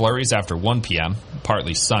chance of flurries after 1 p.m.,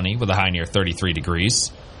 partly sunny with a high near 33 degrees.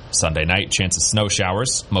 Sunday night, chance of snow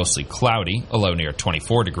showers, mostly cloudy, a low near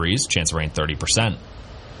 24 degrees, chance of rain 30%.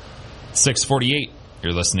 648,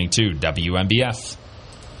 you're listening to WMBF.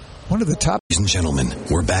 One of the top... Ladies and gentlemen,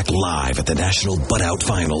 we're back live at the National Butt Out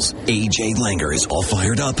Finals. A.J. Langer is all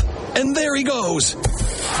fired up. And there he goes.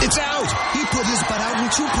 It's out. He put his butt out in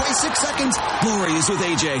 2.6 seconds. Lori is with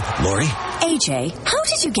A.J. Lori? AJ, how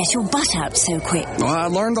did you get your butt out so quick? Well, I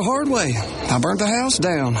learned the hard way. I burnt the house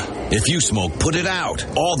down. If you smoke, put it out.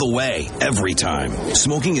 All the way. Every time.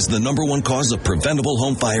 Smoking is the #1 cause of preventable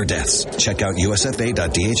home fire deaths. Check out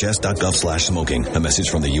usfa.dhs.gov/smoking. A message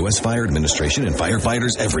from the U.S. Fire Administration and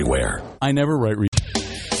firefighters everywhere. I never write...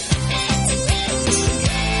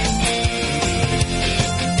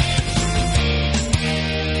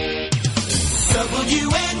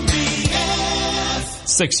 WMBF.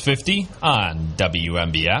 650 on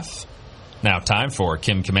WMBF. Now time for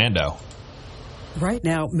Kim Commando. Right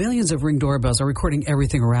now, millions of Ring doorbells are recording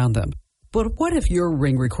everything around them. But what if your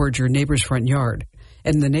Ring records your neighbor's front yard,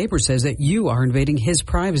 and the neighbor says that you are invading his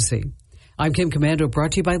privacy? I'm Kim Commando,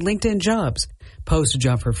 brought to you by LinkedIn Jobs. Post a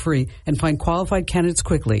job for free and find qualified candidates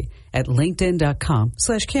quickly at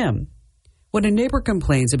linkedin.com/Kim. When a neighbor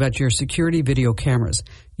complains about your security video cameras,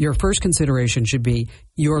 your first consideration should be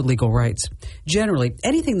your legal rights. Generally,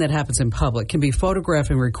 anything that happens in public can be photographed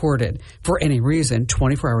and recorded for any reason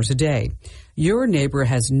 24 hours a day. Your neighbor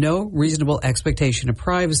has no reasonable expectation of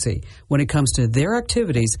privacy when it comes to their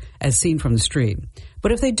activities as seen from the street.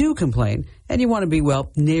 But if they do complain and you want to be,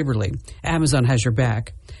 well, neighborly, Amazon has your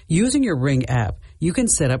back. Using your Ring app, you can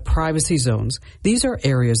set up privacy zones. These are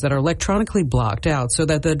areas that are electronically blocked out so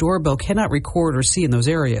that the doorbell cannot record or see in those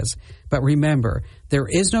areas. But remember, there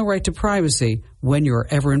is no right to privacy when you're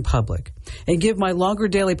ever in public. And give my longer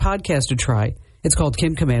daily podcast a try. It's called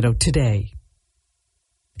Kim Commando Today.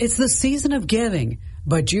 It's the season of giving,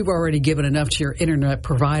 but you've already given enough to your internet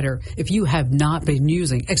provider if you have not been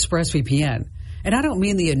using ExpressVPN. And I don't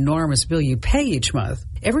mean the enormous bill you pay each month.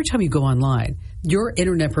 Every time you go online, your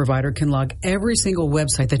internet provider can log every single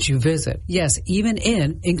website that you visit. Yes, even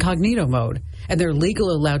in incognito mode. And they're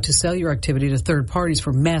legally allowed to sell your activity to third parties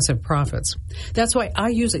for massive profits. That's why I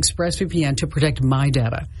use ExpressVPN to protect my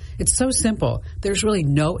data. It's so simple. There's really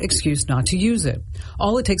no excuse not to use it.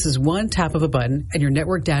 All it takes is one tap of a button and your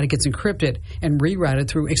network data gets encrypted and rerouted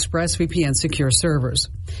through ExpressVPN secure servers.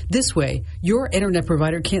 This way, your internet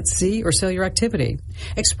provider can't see or sell your activity.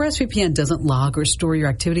 ExpressVPN doesn't log or store your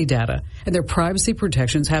activity data, and their privacy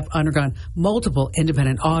protections have undergone multiple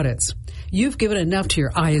independent audits. You've given enough to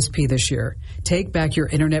your ISP this year. Take back your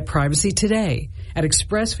internet privacy today at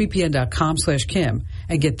expressvpn.com/Kim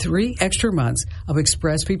and get 3 extra months of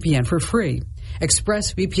ExpressVPN for free.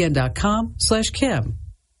 expressvpn.com/Kim.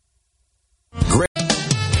 Great.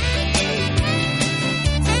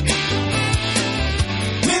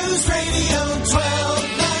 News Radio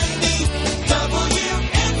 1290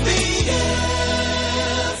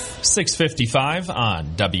 WMBF. 6:55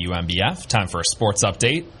 on WMBF. Time for a sports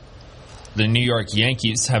update. The New York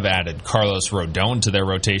Yankees have added Carlos Rodon to their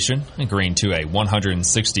rotation, agreeing to a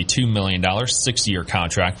 $162 million 6-year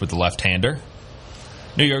contract with the left-hander.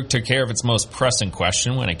 New York took care of its most pressing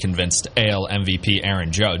question when it convinced AL MVP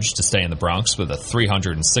Aaron Judge to stay in the Bronx with a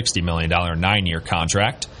 $360 million 9-year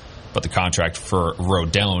contract. But the contract for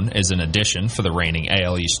Rodon is an addition for the reigning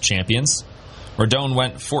AL East champions. Rodon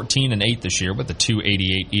went 14-8 this year with a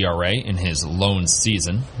 .288 ERA in his lone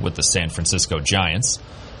season with the San Francisco Giants.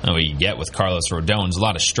 And what you get with Carlos Rodon is a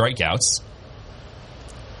lot of strikeouts.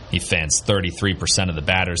 He fans 33% of the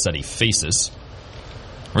batters that he faces.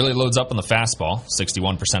 Really loads up on the fastball.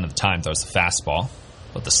 61% of the time throws the fastball.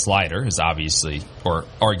 But the slider is obviously, or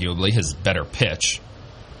arguably, his better pitch.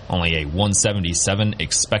 Only a 177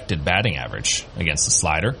 expected batting average against the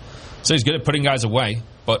slider. So he's good at putting guys away,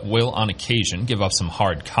 but will on occasion give up some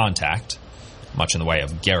hard contact, much in the way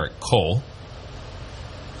of Garrett Cole.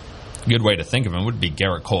 A good way to think of him would be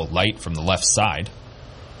Garrett Cole light from the left side.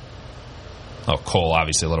 Oh, Cole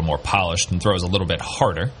obviously a little more polished and throws a little bit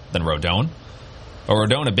harder than Rodon. But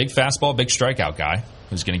Rodon, a big fastball, big strikeout guy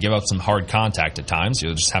who's going to give up some hard contact at times.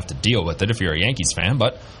 You'll just have to deal with it if you're a Yankees fan,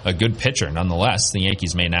 but a good pitcher nonetheless. The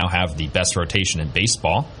Yankees may now have the best rotation in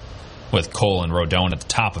baseball with Cole and Rodon at the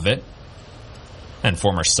top of it. And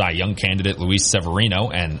former Cy Young candidate Luis Severino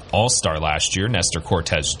and All-Star last year, Nestor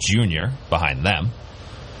Cortez Jr. behind them.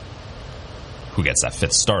 Who gets that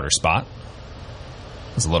 5th starter spot?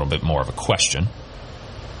 It's a little bit more of a question.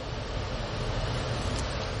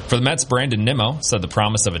 For the Mets, Brandon Nimmo said the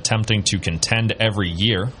promise of attempting to contend every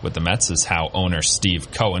year with the Mets is how owner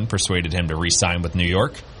Steve Cohen persuaded him to re-sign with New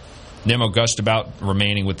York. Nimmo gushed about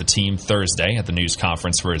remaining with the team Thursday at the news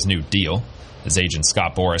conference for his new deal. His agent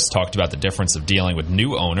Scott Boras talked about the difference of dealing with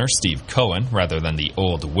new owner Steve Cohen rather than the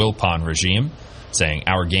old Wilpon regime, saying,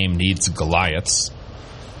 "Our game needs Goliaths."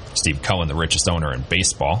 Steve Cohen, the richest owner in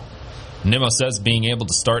baseball. Nimmo says being able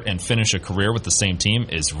to start and finish a career with the same team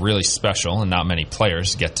is really special, and not many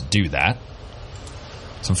players get to do that.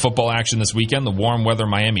 Some football action this weekend. The warm weather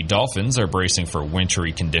Miami Dolphins are bracing for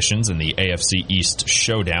wintry conditions in the AFC East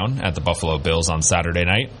showdown at the Buffalo Bills on Saturday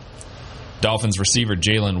night. Dolphins receiver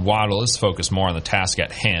Jalen Waddle is focused more on the task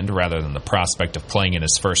at hand rather than the prospect of playing in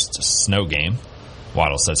his first snow game.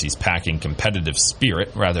 Waddle says he's packing competitive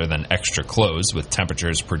spirit rather than extra clothes, with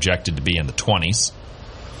temperatures projected to be in the 20s.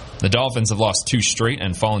 The Dolphins have lost 2 straight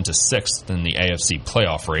and fallen to 6th in the AFC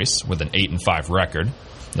playoff race with an 8-5 record.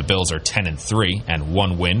 The Bills are 10-3 and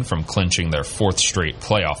 1 win from clinching their 4th straight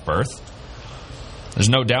playoff berth. There's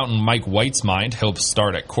no doubt in Mike White's mind he'll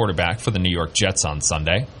start at quarterback for the New York Jets on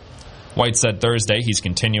Sunday. White said Thursday he's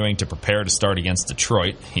continuing to prepare to start against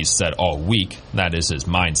Detroit. He's said all week that is his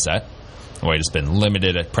mindset. White has been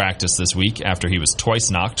limited at practice this week after he was twice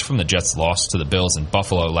knocked from the Jets' loss to the Bills in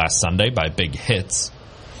Buffalo last Sunday by big hits.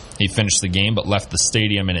 He finished the game but left the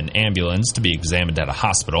stadium in an ambulance to be examined at a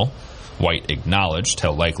hospital. White acknowledged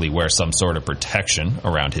he'll likely wear some sort of protection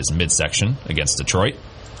around his midsection against Detroit.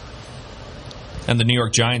 And the New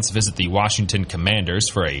York Giants visit the Washington Commanders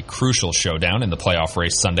for a crucial showdown in the playoff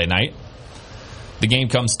race Sunday night. The game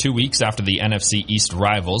comes 2 weeks after the NFC East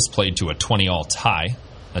rivals played to a 20-all tie.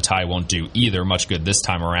 A tie won't do either much good this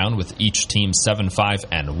time around, with each team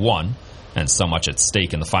 7-5-1, and so much at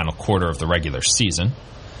stake in the final quarter of the regular season.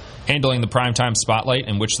 Handling the primetime spotlight,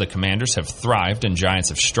 in which the Commanders have thrived and Giants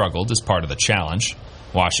have struggled, is part of the challenge.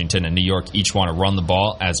 Washington and New York each want to run the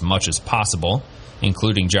ball as much as possible,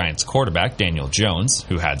 including Giants quarterback Daniel Jones,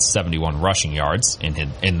 who had 71 rushing yards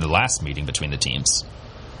in the last meeting between the teams.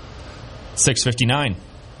 6:59.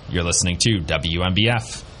 You're listening to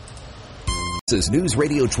WMBF. This is News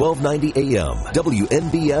Radio 1290 AM,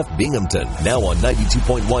 WNBF Binghamton. Now on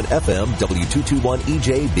 92.1 FM, W221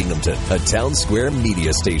 EJ Binghamton, a Town Square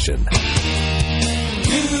media station. News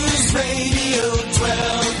Radio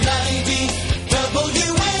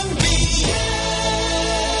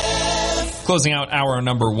 1290 WNBF. Closing out hour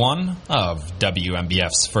number 1 of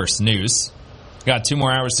WNBF's First News. Got 2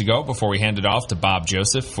 more hours to go before we hand it off to Bob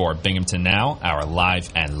Joseph for Binghamton Now, our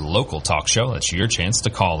live and local talk show. That's your chance to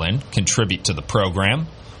call in, contribute to the program.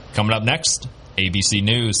 Coming up next, ABC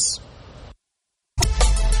News.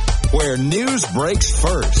 Where news breaks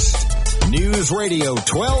first. News Radio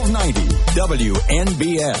 1290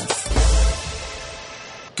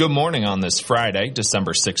 WNBF. Good morning on this Friday,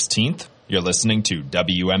 December 16th. You're listening to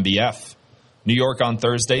WNBF. New York on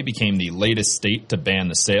Thursday became the latest state to ban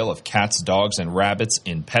the sale of cats, dogs, and rabbits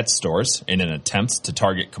in pet stores in an attempt to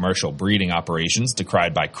target commercial breeding operations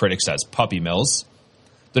decried by critics as puppy mills.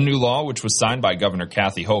 The new law, which was signed by Governor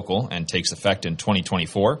Kathy Hochul and takes effect in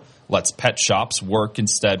 2024, lets pet shops work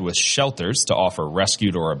instead with shelters to offer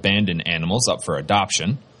rescued or abandoned animals up for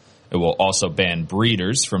adoption. It will also ban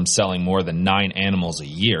breeders from selling more than 9 animals a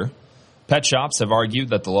year. Pet shops have argued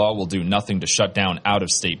that the law will do nothing to shut down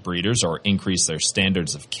out-of-state breeders or increase their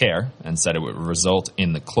standards of care, and said it would result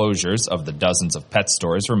in the closures of the dozens of pet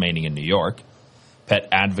stores remaining in New York. Pet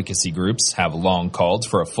advocacy groups have long called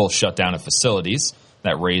for a full shutdown of facilities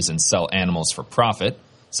that raise and sell animals for profit,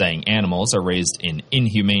 saying animals are raised in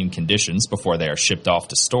inhumane conditions before they are shipped off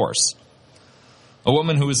to stores. A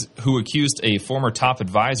woman who accused a former top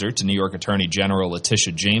advisor to New York Attorney General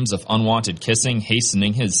Letitia James of unwanted kissing,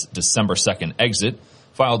 hastening his December 2nd exit,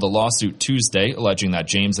 filed a lawsuit Tuesday alleging that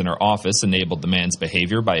James and her office enabled the man's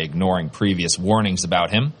behavior by ignoring previous warnings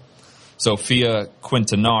about him. Sophia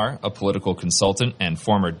Quintanar, a political consultant and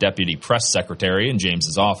former deputy press secretary in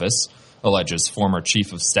James's office, alleges former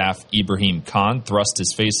Chief of Staff Ibrahim Khan thrust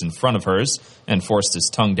his face in front of hers and forced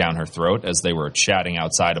his tongue down her throat as they were chatting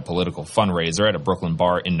outside a political fundraiser at a Brooklyn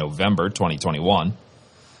bar in November 2021.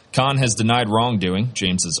 Khan has denied wrongdoing.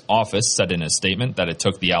 James's office said in a statement that it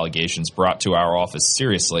took the allegations brought to our office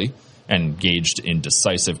seriously and engaged in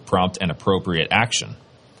decisive, prompt, and appropriate action.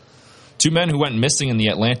 2 men who went missing in the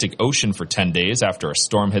Atlantic Ocean for 10 days after a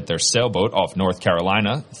storm hit their sailboat off North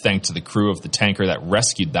Carolina thanked the crew of the tanker that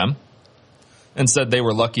rescued them and said they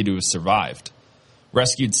were lucky to have survived.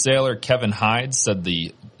 Rescued sailor Kevin Hyde said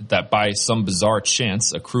that by some bizarre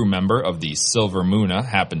chance, a crew member of the Silver Moona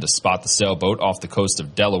happened to spot the sailboat off the coast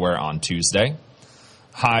of Delaware on Tuesday.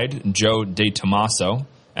 Hyde, Joe DeTomaso,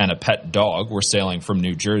 and a pet dog were sailing from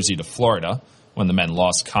New Jersey to Florida when the men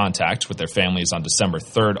lost contact with their families on December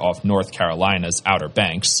 3rd off North Carolina's Outer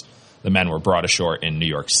Banks. The men were brought ashore in New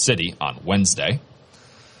York City on Wednesday.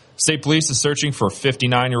 State Police is searching for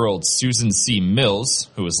 59-year-old Susan C. Mills,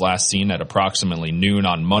 who was last seen at approximately noon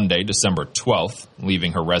on Monday, December 12th,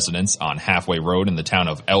 leaving her residence on Halfway Road in the town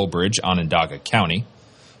of Elbridge, Onondaga County.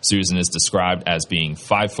 Susan is described as being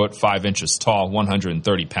 5 foot 5 inches tall,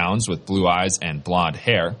 130 pounds, with blue eyes and blonde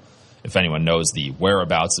hair. If anyone knows the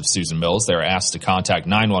whereabouts of Susan Mills, they are asked to contact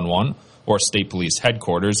 911 or State Police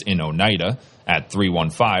Headquarters in Oneida at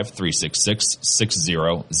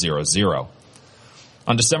 315-366-6000.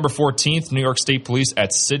 On December 14th, New York State Police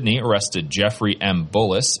at Sydney arrested Jeffrey M.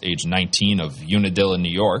 Bullis, age 19, of Unadilla,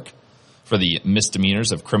 New York, for the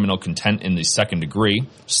misdemeanors of criminal contempt in the 2nd degree,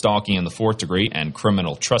 stalking in the 4th degree, and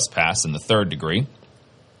criminal trespass in the 3rd degree.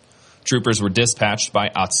 Troopers were dispatched by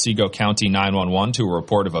Otsego County 911 to a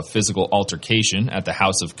report of a physical altercation at the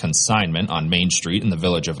House of Consignment on Main Street in the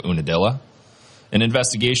village of Unadilla. An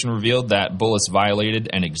investigation revealed that Bullis violated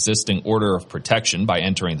an existing order of protection by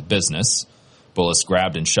entering the business. Bullis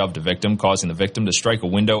grabbed and shoved a victim, causing the victim to strike a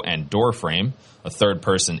window and door frame. A third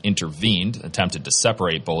person intervened, attempted to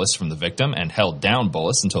separate Bullis from the victim, and held down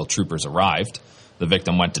Bullis until troopers arrived. The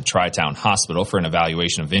victim went to Tri-Town Hospital for an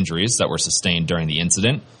evaluation of injuries that were sustained during the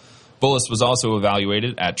incident. Bullis was also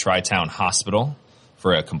evaluated at Tri-Town Hospital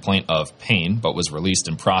for a complaint of pain, but was released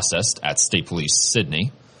and processed at State Police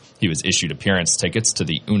Sydney. He was issued appearance tickets to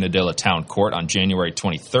the Unadilla Town Court on January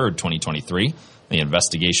 23, 2023. The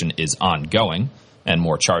investigation is ongoing, and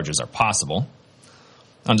more charges are possible.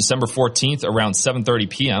 On December 14th, around 7:30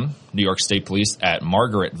 p.m., New York State Police at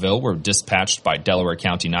Margaretville were dispatched by Delaware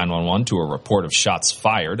County 911 to a report of shots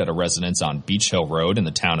fired at a residence on Beach Hill Road in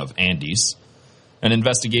the town of Andes. An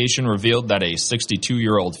investigation revealed that a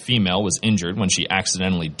 62-year-old female was injured when she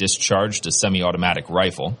accidentally discharged a semi-automatic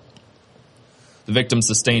rifle. The victim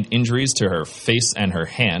sustained injuries to her face and her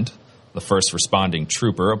hand. The first responding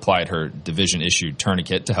trooper applied her division-issued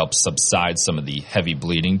tourniquet to help subside some of the heavy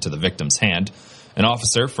bleeding to the victim's hand. An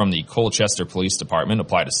officer from the Colchester Police Department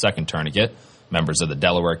applied a second tourniquet. Members of the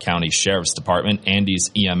Delaware County Sheriff's Department, Andes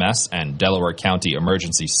EMS, and Delaware County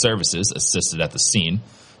Emergency Services assisted at the scene.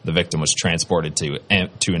 The victim was transported to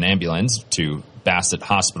an ambulance to Bassett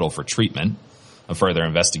Hospital for treatment. A further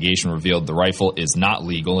investigation revealed the rifle is not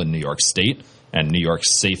legal in New York State and New York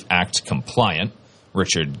SAFE Act compliant.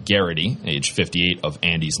 Richard Garrity, age 58, of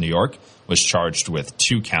Andes, New York, was charged with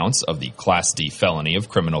 2 counts of the Class D felony of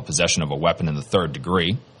criminal possession of a weapon in the 3rd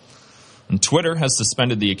degree. And Twitter has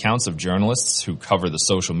suspended the accounts of journalists who cover the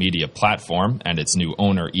social media platform and its new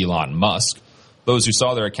owner, Elon Musk. Those who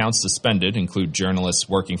saw their accounts suspended include journalists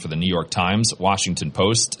working for the New York Times, Washington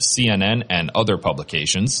Post, CNN, and other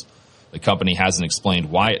publications. The company hasn't explained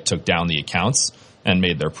why it took down the accounts and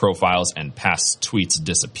made their profiles and past tweets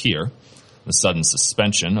disappear. The sudden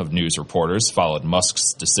suspension of news reporters followed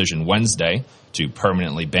Musk's decision Wednesday to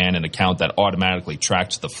permanently ban an account that automatically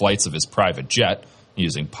tracked the flights of his private jet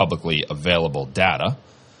using publicly available data.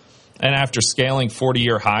 And after scaling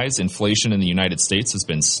 40-year highs, inflation in the United States has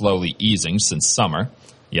been slowly easing since summer,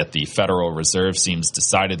 yet the Federal Reserve seems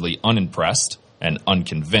decidedly unimpressed and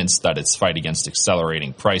unconvinced that its fight against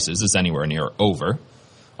accelerating prices is anywhere near over.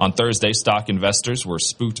 On Thursday, stock investors were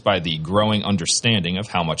spooked by the growing understanding of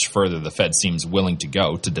how much further the Fed seems willing to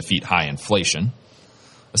go to defeat high inflation.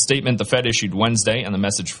 A statement the Fed issued Wednesday and the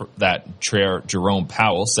message that Chair Jerome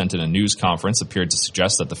Powell sent in a news conference appeared to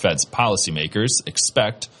suggest that the Fed's policymakers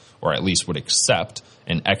expect, or at least would accept,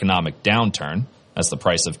 an economic downturn as the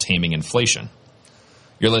price of taming inflation.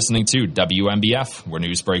 You're listening to WMBF, where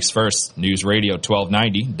news breaks first. News Radio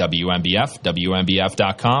 1290, WMBF,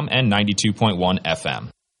 WMBF.com, and 92.1 FM.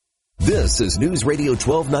 This is News Radio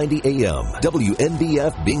 1290 AM,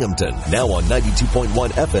 WNBF Binghamton. Now on 92.1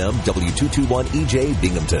 FM, W221 EJ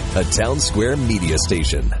Binghamton, a Town Square media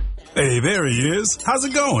station. Hey, there he is. How's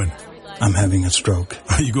it going? I'm having a stroke.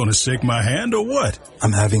 Are you going to shake my hand or what?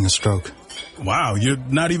 I'm having a stroke. Wow, you're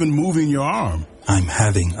not even moving your arm. I'm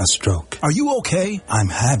having a stroke. Are you okay? I'm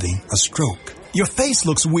having a stroke. Your face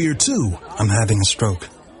looks weird too. I'm having a stroke.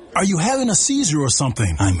 Are you having a seizure or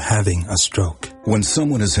something? I'm having a stroke. When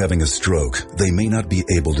someone is having a stroke, they may not be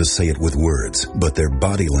able to say it with words, but their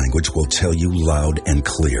body language will tell you loud and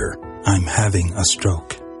clear. I'm having a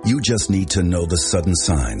stroke. You just need to know the sudden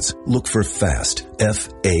signs. Look for FAST,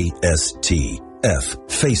 F-A-S-T. F,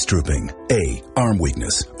 face drooping. A, arm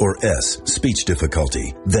weakness. Or S, speech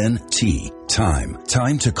difficulty. Then T, time.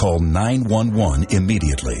 Time to call 911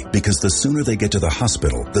 immediately, because the sooner they get to the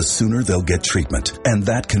hospital, the sooner they'll get treatment. And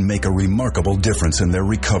that can make a remarkable difference in their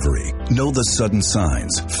recovery. Know the sudden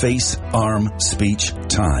signs. Face, arm, speech,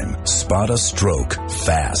 time. Spot a stroke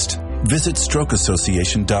fast. Visit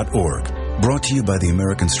strokeassociation.org. Brought to you by the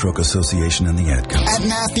American Stroke Association and the Ad Council. At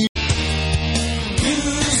Matthew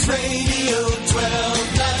News Radio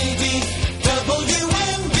 1290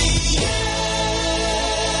 WMBF.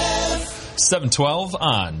 7:12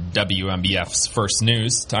 on WMBF's First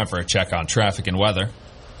News. Time for a check on traffic and weather.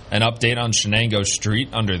 An update on Shenango Street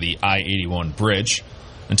under the I-81 bridge.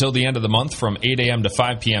 Until the end of the month, from 8 a.m. to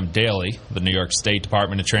 5 p.m. daily, the New York State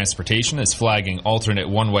Department of Transportation is flagging alternate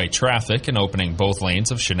one-way traffic and opening both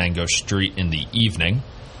lanes of Shenango Street in the evening.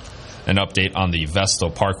 An update on the Vestal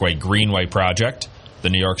Parkway Greenway project. The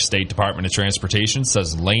New York State Department of Transportation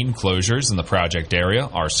says lane closures in the project area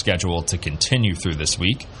are scheduled to continue through this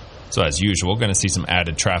week. So as usual, going to see some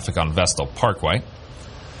added traffic on Vestal Parkway.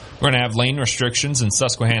 We're going to have lane restrictions in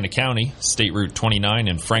Susquehanna County, State Route 29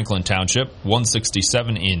 in Franklin Township,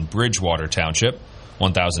 167 in Bridgewater Township,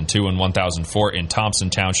 1002 and 1004 in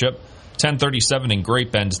Thompson Township, 1037 in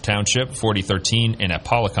Great Bend Township, 4013 in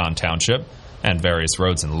Apollicon Township, and various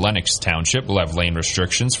roads in Lenox Township will have lane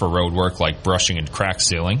restrictions for road work like brushing and crack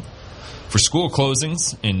sealing. For school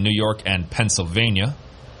closings in New York and Pennsylvania,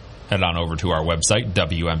 head on over to our website,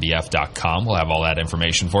 WMBF.com. We'll have all that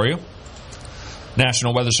information for you.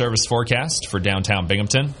 National Weather Service forecast for downtown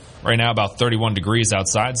Binghamton. Right now, about 31 degrees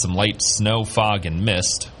outside, some light snow, fog, and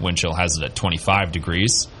mist. Wind chill has it at 25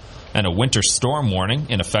 degrees. And a winter storm warning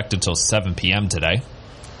in effect until 7 p.m. today.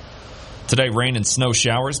 Today, rain and snow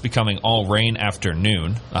showers becoming all rain after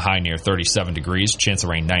noon. A high near 37 degrees, chance of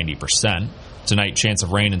rain 90%. Tonight, chance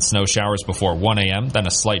of rain and snow showers before 1 a.m., then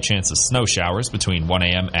a slight chance of snow showers between 1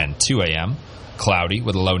 a.m. and 2 a.m. Cloudy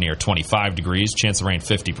with a low near 25 degrees, chance of rain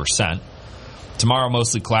 50%. Tomorrow,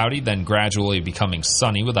 mostly cloudy, then gradually becoming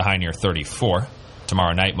sunny with a high near 34.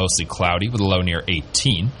 Tomorrow night, mostly cloudy with a low near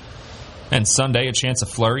 18. And Sunday, a chance of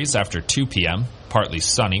flurries after 2 p.m., partly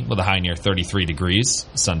sunny with a high near 33 degrees.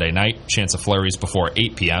 Sunday night, chance of flurries before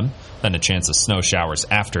 8 p.m., then a chance of snow showers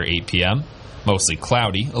after 8 p.m. Mostly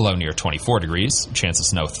cloudy, a low near 24 degrees, chance of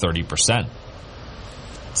snow 30%.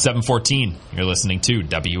 7:14, you're listening to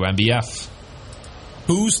WMBF.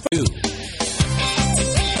 Who's Who? WNBF.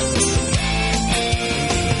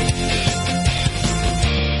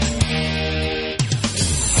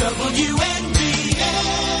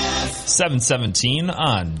 7:17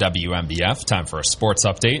 on WNBF. Time for a sports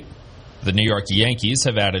update. The New York Yankees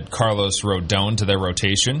have added Carlos Rodon to their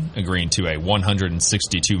rotation, agreeing to a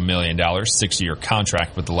 $162 million 6-year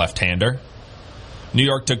contract with the left-hander. New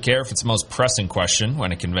York took care of its most pressing question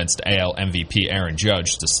when it convinced AL MVP Aaron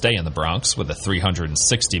Judge to stay in the Bronx with a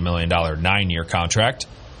 $360 million 9-year contract.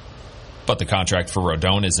 But the contract for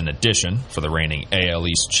Rodon is an addition for the reigning AL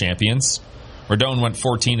East champions. Rodon went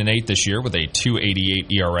 14-8 this year with a .288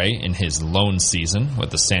 ERA in his lone season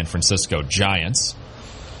with the San Francisco Giants.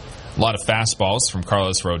 A lot of fastballs from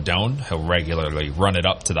Carlos Rodon. He'll regularly run it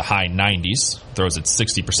up to the high 90s, throws it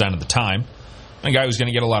 60% of the time. A guy who's going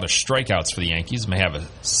to get a lot of strikeouts for the Yankees may have a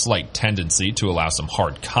slight tendency to allow some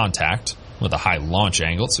hard contact with a high launch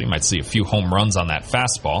angle, so you might see a few home runs on that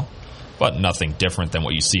fastball, but nothing different than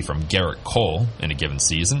what you see from Garrett Cole in a given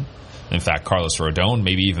season. In fact, Carlos Rodon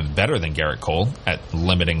may be even better than Garrett Cole at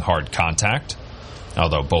limiting hard contact,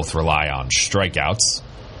 although both rely on strikeouts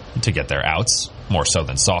to get their outs, more so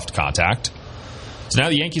than soft contact. So now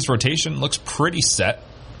the Yankees' rotation looks pretty set.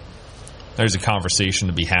 There's a conversation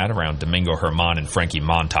to be had around Domingo Germán and Frankie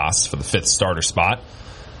Montas for the 5th starter spot.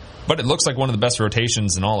 But it looks like one of the best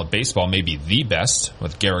rotations in all of baseball, maybe the best,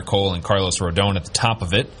 with Garrett Cole and Carlos Rodon at the top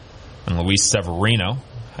of it. And Luis Severino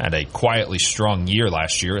had a quietly strong year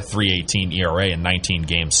last year, a .318 ERA in 19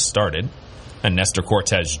 games started. And Nestor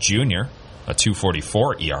Cortes Jr., a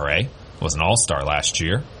 .244 ERA, was an all-star last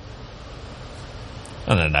year.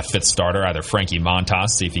 And then that 5th starter, either Frankie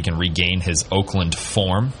Montas, see if he can regain his Oakland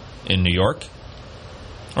form in New York,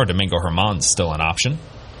 or Domingo Germán's still an option.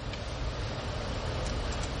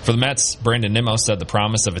 For the Mets, Brandon Nimmo said the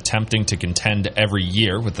promise of attempting to contend every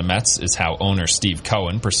year with the Mets is how owner Steve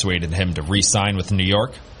Cohen persuaded him to re-sign with New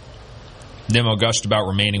York. Nimmo gushed about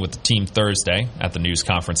remaining with the team Thursday at the news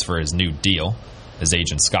conference for his new deal. His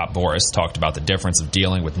agent Scott Boras talked about the difference of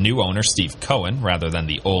dealing with new owner Steve Cohen rather than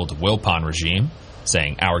the old Wilpon regime,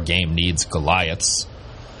 saying our game needs Goliaths.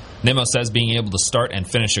 Nimmo says being able to start and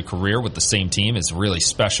finish a career with the same team is really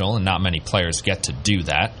special, and not many players get to do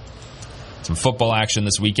that. Some football action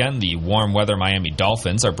this weekend. The warm-weather Miami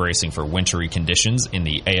Dolphins are bracing for wintry conditions in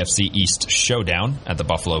the AFC East showdown at the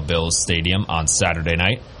Buffalo Bills Stadium on Saturday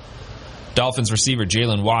night. Dolphins receiver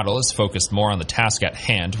Jalen Waddle is focused more on the task at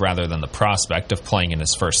hand rather than the prospect of playing in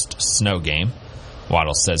his first snow game.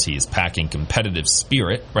 Waddle says he is packing competitive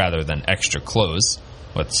spirit rather than extra clothes,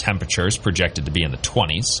 with temperatures projected to be in the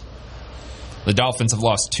 20s. The Dolphins have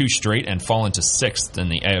lost 2 straight and fallen to 6th in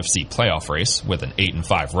the AFC playoff race with an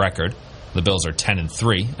 8-5 record. The Bills are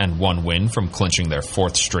 10-3 and 1 win from clinching their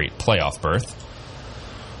 4th straight playoff berth.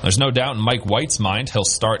 There's no doubt in Mike White's mind he'll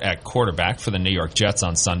start at quarterback for the New York Jets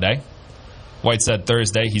on Sunday. White said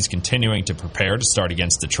Thursday he's continuing to prepare to start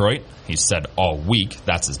against Detroit. He said all week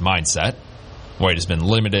that's his mindset. White has been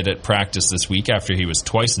limited at practice this week after he was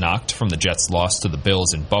twice knocked from the Jets' loss to the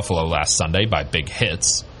Bills in Buffalo last Sunday by big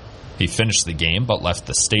hits. He finished the game but left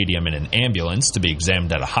the stadium in an ambulance to be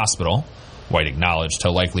examined at a hospital. White acknowledged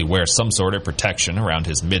he'll likely wear some sort of protection around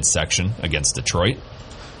his midsection against Detroit.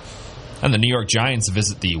 And the New York Giants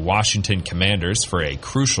visit the Washington Commanders for a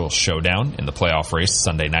crucial showdown in the playoff race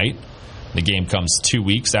Sunday night. The game comes 2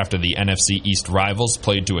 weeks after the NFC East rivals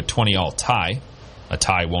played to a 20-all tie. A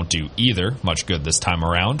tie won't do either much good this time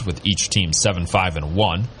around, with each team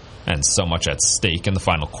 7-5-1, and so much at stake in the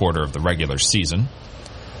final quarter of the regular season.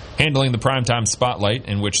 Handling the primetime spotlight,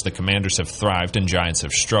 in which the Commanders have thrived and Giants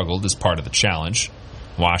have struggled, is part of the challenge.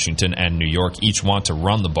 Washington and New York each want to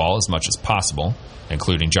run the ball as much as possible,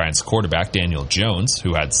 including Giants quarterback Daniel Jones,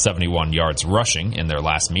 who had 71 yards rushing in their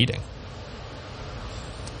last meeting.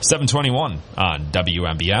 7:21 on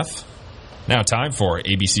WNBF. Now time for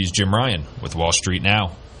ABC's Jim Ryan with Wall Street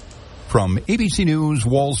Now. From ABC News,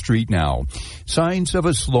 Wall Street Now. Signs of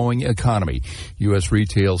a slowing economy. U.S.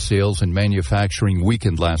 retail sales and manufacturing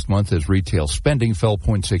weakened last month as retail spending fell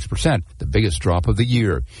 0.6%, the biggest drop of the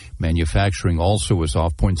year. Manufacturing also was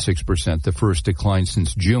off 0.6%, the first decline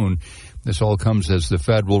since June. This all comes as the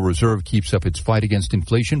Federal Reserve keeps up its fight against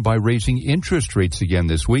inflation by raising interest rates again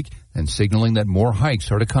this week and signaling that more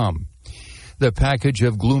hikes are to come. The package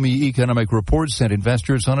of gloomy economic reports sent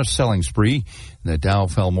investors on a selling spree. The Dow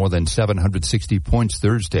fell more than 760 points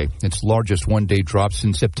Thursday, its largest one-day drop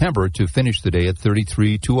since September, to finish the day at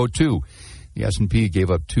 33,202. The S&P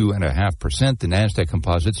gave up 2.5%. The Nasdaq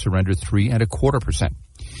Composite surrendered 3.25%.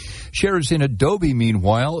 Shares in Adobe,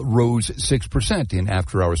 meanwhile, rose 6% in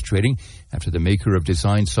after-hours trading after the maker of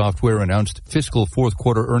design software announced fiscal fourth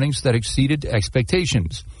quarter earnings that exceeded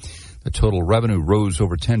expectations. The total revenue rose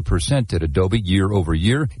over 10% at Adobe year over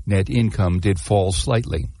year. Net income did fall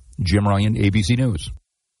slightly. Jim Ryan, ABC News.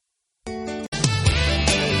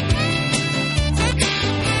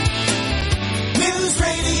 News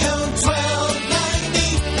Radio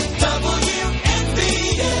 1290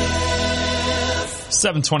 WNBF.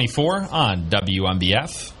 724 on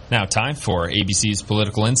WNBF. Now time for ABC's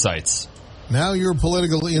Political Insights. Now your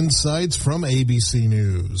political insights from ABC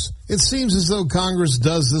News. It seems as though Congress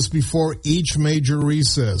does this before each major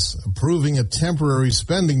recess, approving a temporary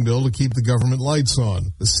spending bill to keep the government lights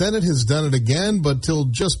on. The Senate has done it again, but till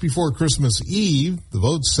just before Christmas Eve, the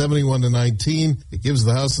vote's 71-19. It gives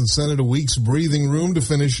the House and Senate a week's breathing room to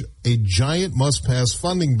finish a giant must-pass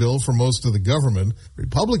funding bill for most of the government.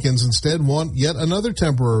 Republicans instead want yet another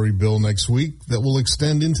temporary bill next week that will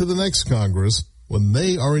extend into the next Congress, when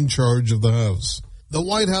they are in charge of the House. The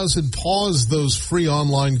White House had paused those free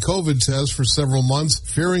online COVID tests for several months,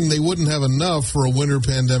 fearing they wouldn't have enough for a winter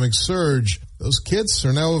pandemic surge. Those kits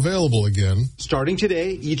are now available again. Starting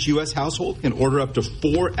today, each U.S. household can order up to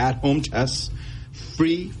 4 at-home tests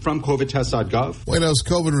free from COVIDtest.gov. White House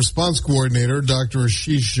COVID response coordinator Dr.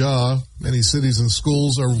 Ashish Jha. Many cities and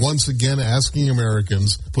schools are once again asking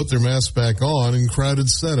Americans to put their masks back on in crowded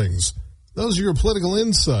settings. Those are your political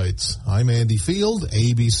insights. I'm Andy Field,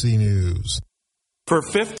 ABC News. For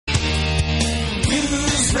 50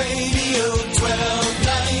 News Radio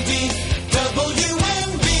 1290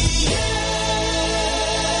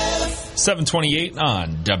 WNBF. 728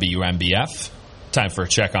 on WNBF. Time for a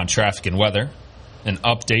check on traffic and weather. An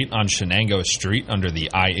update on Shenango Street under the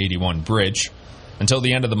I-81 bridge. Until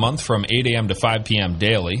the end of the month, from 8 a.m. to 5 p.m.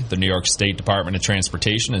 daily, the New York State Department of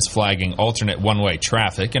Transportation is flagging alternate one-way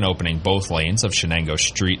traffic and opening both lanes of Shenango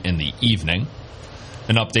Street in the evening.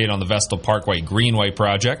 An update on the Vestal Parkway Greenway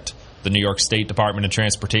project. The New York State Department of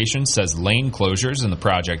Transportation says lane closures in the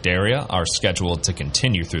project area are scheduled to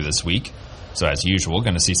continue through this week. So as usual,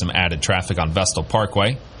 going to see some added traffic on Vestal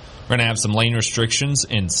Parkway. We're going to have some lane restrictions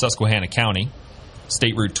in Susquehanna County.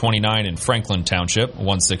 State Route 29 in Franklin Township,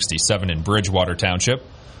 167 in Bridgewater Township,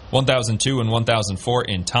 1002 and 1004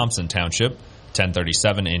 in Thompson Township,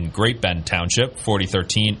 1037 in Great Bend Township,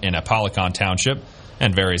 4013 in Apollicon Township,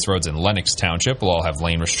 and various roads in Lenox Township will all have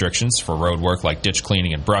lane restrictions for road work like ditch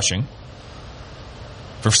cleaning and brushing.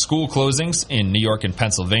 For school closings in New York and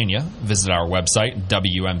Pennsylvania, visit our website,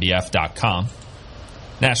 WNBF.com.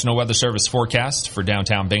 National Weather Service forecast for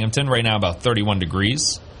downtown Binghamton, right now about 31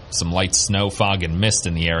 degrees. Some light snow, fog, and mist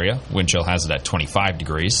in the area. Wind chill has it at 25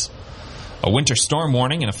 degrees. A winter storm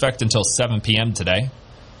warning in effect until 7 p.m. today.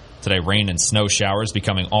 Today, rain and snow showers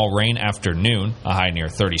becoming all rain after noon. A high near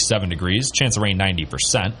 37 degrees. Chance of rain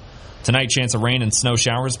 90%. Tonight, chance of rain and snow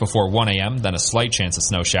showers before 1 a.m. Then a slight chance of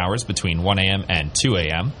snow showers between 1 a.m. and 2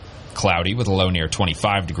 a.m. Cloudy with a low near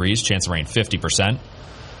 25 degrees. Chance of rain 50%.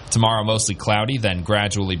 Tomorrow, mostly cloudy, then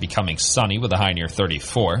gradually becoming sunny with a high near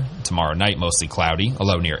 34. Tomorrow night, mostly cloudy, a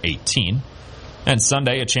low near 18. And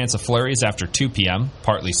Sunday, a chance of flurries after 2 p.m.,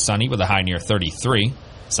 partly sunny with a high near 33.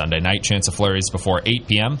 Sunday night, chance of flurries before 8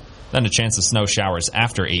 p.m., then a chance of snow showers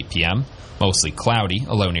after 8 p.m., mostly cloudy,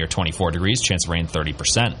 a low near 24 degrees, chance of rain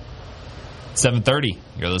 30%. 7:30,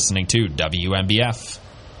 you're listening to WNBF.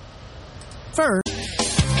 First.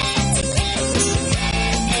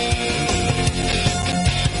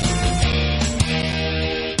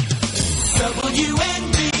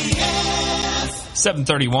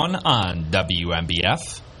 7:31 on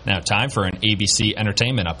WNBF. Now time for an ABC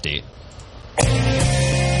Entertainment Update.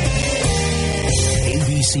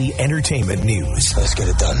 ABC Entertainment News. Let's get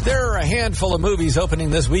it done. There are a handful of movies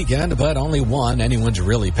opening this weekend, but only one anyone's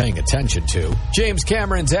really paying attention to. James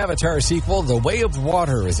Cameron's Avatar sequel, The Way of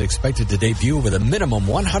Water, is expected to debut with a minimum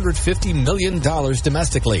 $150 million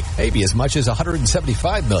domestically, maybe as much as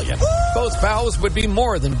 $175 million. Both bows would be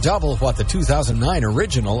more than double what the 2009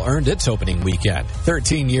 original earned its opening weekend.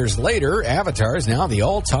 13 years later, Avatar is now the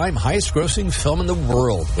all-time highest-grossing film in the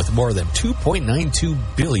world, with more than $2.92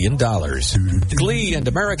 billion. Glee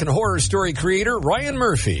and American Horror Story creator Ryan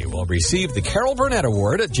Murphy will receive the Carol Burnett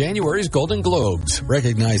Award at January's Golden Globes,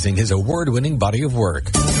 recognizing his award-winning body of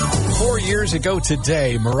work. 4 years ago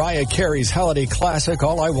today, Mariah Carey's holiday classic,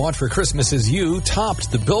 All I Want for Christmas Is You,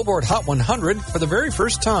 topped the Billboard Hot 100 for the very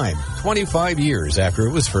first time, 25 years after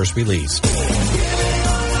it was first released.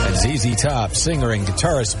 And ZZ Top singer and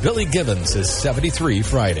guitarist Billy Gibbons is 73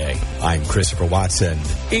 Friday. I'm Christopher Watson,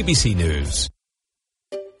 ABC News.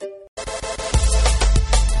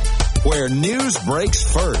 Where news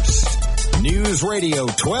breaks first. News Radio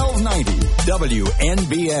 1290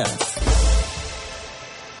 WNBF.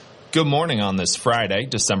 Good morning on this Friday,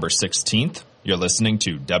 December 16th. You're listening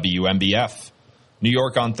to WNBF. New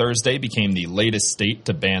York on Thursday became the latest state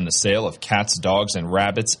to ban the sale of cats, dogs, and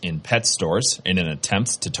rabbits in pet stores in an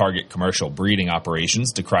attempt to target commercial breeding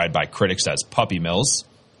operations decried by critics as puppy mills.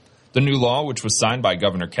 The new law, which was signed by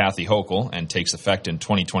Governor Kathy Hochul and takes effect in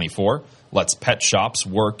 2024, lets pet shops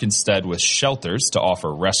work instead with shelters to offer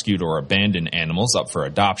rescued or abandoned animals up for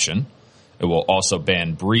adoption. It will also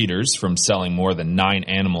ban breeders from selling more than 9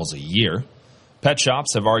 animals a year. Pet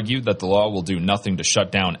shops have argued that the law will do nothing to shut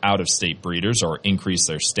down out-of-state breeders or increase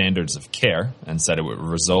their standards of care, and said it would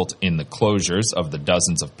result in the closures of the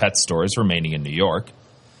dozens of pet stores remaining in New York.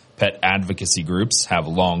 Pet advocacy groups have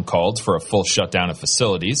long called for a full shutdown of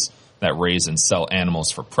facilities that raise and sell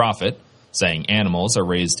animals for profit, saying animals are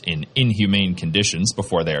raised in inhumane conditions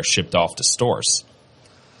before they are shipped off to stores.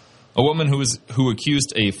 A woman who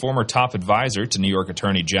accused a former top advisor to New York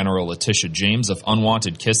Attorney General Letitia James of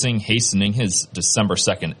unwanted kissing, hastening his December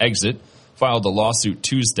 2nd exit, filed a lawsuit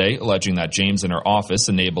Tuesday alleging that James and her office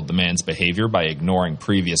enabled the man's behavior by ignoring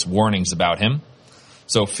previous warnings about him.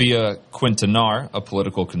 Sophia Quintanar, a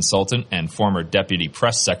political consultant and former deputy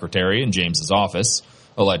press secretary in James's office,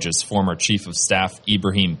 alleges former Chief of Staff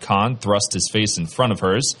Ibrahim Khan thrust his face in front of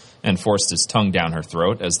hers and forced his tongue down her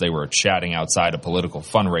throat as they were chatting outside a political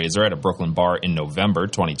fundraiser at a Brooklyn bar in November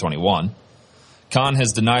 2021. Khan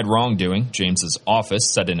has denied wrongdoing. James's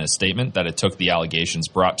office said in a statement that it took the allegations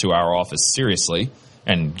brought to our office seriously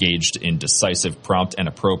and engaged in decisive, prompt, and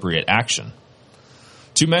appropriate action.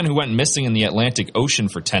 2 men who went missing in the Atlantic Ocean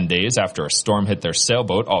for 10 days after a storm hit their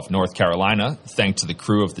sailboat off North Carolina thanked the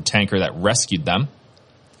crew of the tanker that rescued them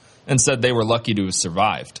and said they were lucky to have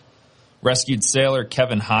survived. Rescued sailor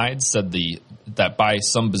Kevin Hyde said that by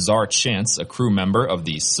some bizarre chance, a crew member of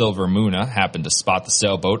the Silver Moona happened to spot the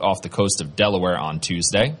sailboat off the coast of Delaware on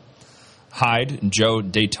Tuesday. Hyde, Joe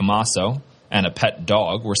DeTomaso, and a pet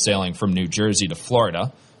dog were sailing from New Jersey to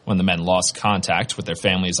Florida when the men lost contact with their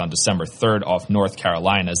families on December 3rd off North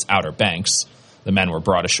Carolina's Outer Banks. The men were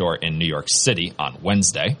brought ashore in New York City on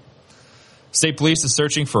Wednesday. State Police is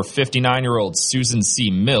searching for 59-year-old Susan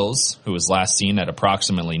C. Mills, who was last seen at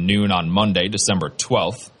approximately noon on Monday, December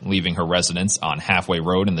 12th, leaving her residence on Halfway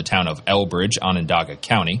Road in the town of Elbridge, Onondaga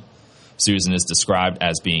County. Susan is described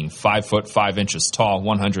as being 5 foot 5 inches tall,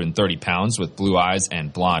 130 pounds, with blue eyes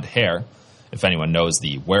and blonde hair. If anyone knows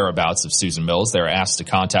the whereabouts of Susan Mills, they are asked to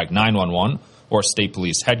contact 911 or State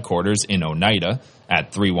Police Headquarters in Oneida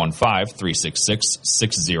at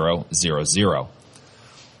 315-366-6000.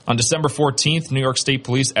 On December 14th, New York State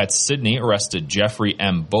Police at Sydney arrested Jeffrey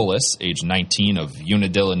M. Bullis, age 19, of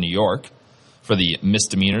Unadilla, New York, for the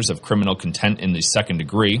misdemeanors of criminal contempt in the 2nd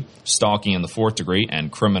degree, stalking in the 4th degree,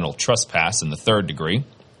 and criminal trespass in the 3rd degree.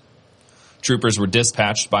 Troopers were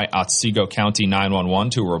dispatched by Otsego County 911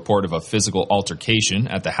 to a report of a physical altercation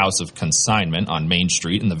at the House of Consignment on Main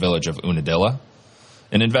Street in the village of Unadilla.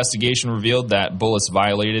 An investigation revealed that Bullis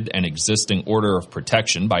violated an existing order of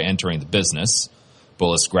protection by entering the business.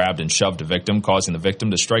 Bullis grabbed and shoved a victim, causing the victim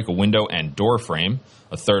to strike a window and door frame.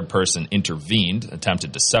 A third person intervened,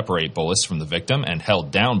 attempted to separate Bullis from the victim, and held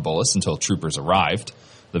down Bullis until troopers arrived.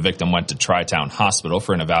 The victim went to Tri-Town Hospital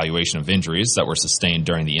for an evaluation of injuries that were sustained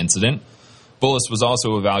during the incident. Bullis was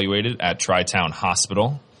also evaluated at Tri-Town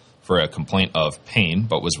Hospital for a complaint of pain,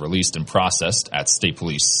 but was released and processed at State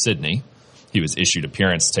Police Sydney. He was issued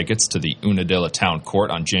appearance tickets to the Unadilla Town Court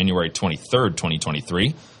on January 23rd,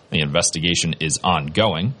 2023. The investigation is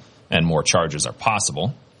ongoing, and more charges are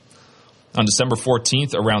possible. On December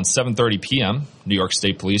 14th, around 7:30 p.m., New York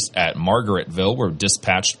State Police at Margaretville were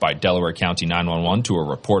dispatched by Delaware County 911 to a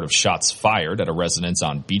report of shots fired at a residence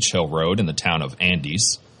on Beach Hill Road in the town of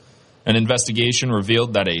Andes. An investigation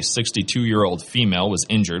revealed that a 62-year-old female was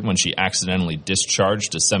injured when she accidentally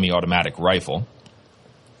discharged a semi-automatic rifle.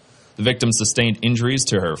 The victim sustained injuries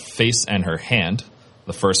to her face and her hand.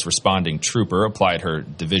 The first responding trooper applied her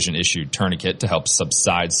division-issued tourniquet to help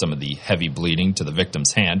subside some of the heavy bleeding to the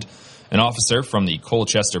victim's hand. An officer from the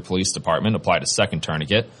Colchester Police Department applied a second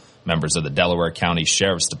tourniquet. Members of the Delaware County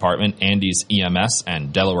Sheriff's Department, Andes EMS,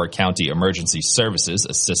 and Delaware County Emergency Services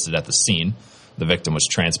assisted at the scene. The victim was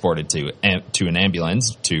transported to an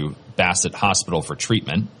ambulance to Bassett Hospital for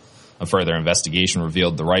treatment. A further investigation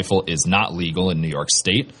revealed the rifle is not legal in New York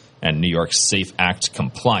State and New York Safe Act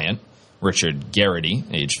compliant. Richard Garrity,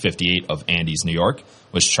 age 58, of Andes, New York,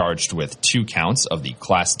 was charged with 2 counts of the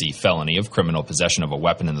Class D felony of criminal possession of a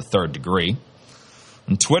weapon in the 3rd degree.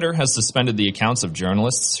 And Twitter has suspended the accounts of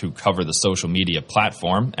journalists who cover the social media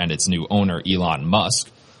platform and its new owner, Elon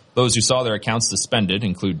Musk, Those who saw their accounts suspended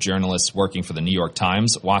include journalists working for the New York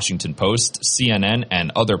Times, Washington Post, CNN,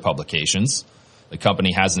 and other publications. The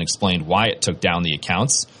company hasn't explained why it took down the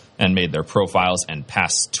accounts and made their profiles and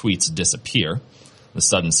past tweets disappear. The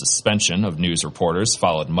sudden suspension of news reporters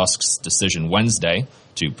followed Musk's decision Wednesday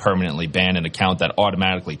to permanently ban an account that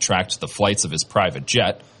automatically tracked the flights of his private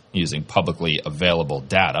jet using publicly available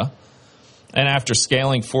data. And after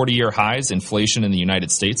scaling 40-year highs, inflation in the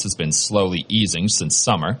United States has been slowly easing since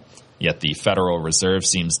summer, yet the Federal Reserve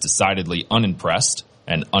seems decidedly unimpressed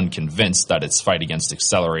and unconvinced that its fight against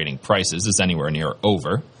accelerating prices is anywhere near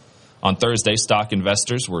over. On Thursday, stock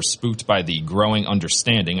investors were spooked by the growing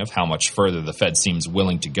understanding of how much further the Fed seems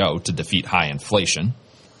willing to go to defeat high inflation.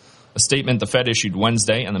 A statement the Fed issued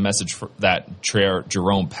Wednesday and the message that Chair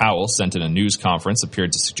Jerome Powell sent in a news conference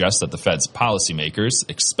appeared to suggest that the Fed's policymakers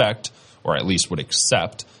expect, or at least would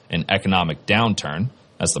accept, an economic downturn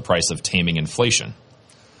as the price of taming inflation.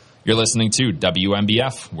 You're listening to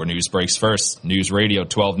WMBF, where news breaks first. News Radio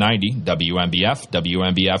 1290, WMBF,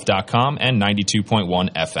 WMBF.com, and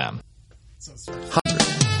 92.1 FM.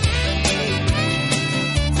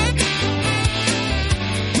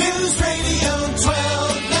 News Radio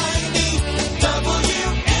 1290,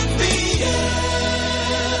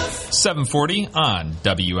 WMBF. 740 on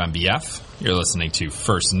WMBF. You're listening to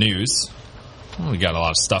First News. We got a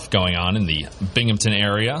lot of stuff going on in the Binghamton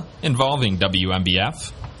area involving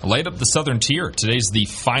WMBF. Light up the Southern Tier. Today's the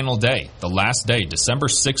final day, the last day, December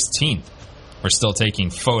 16th. We're still taking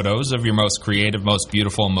photos of your most creative, most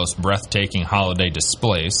beautiful, most breathtaking holiday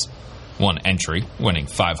displays. One entry, winning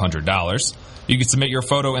 $500. You can submit your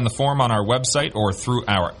photo in the form on our website or through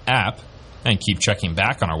our app, and keep checking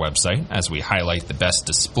back on our website as we highlight the best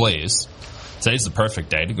displays. Today's the perfect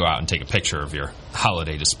day to go out and take a picture of your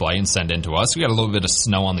holiday display and send in to us. We got a little bit of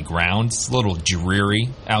snow on the ground. It's a little dreary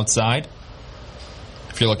outside.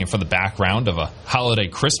 If you're looking for the background of a holiday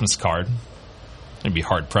Christmas card, it'd be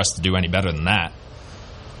hard-pressed to do any better than that.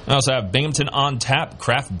 We also have Binghamton On Tap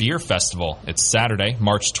Craft Beer Festival. It's Saturday,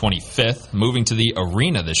 March 25th, moving to the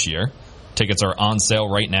arena this year. Tickets are on sale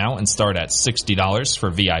right now and start at $60 for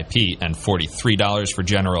VIP and $43 for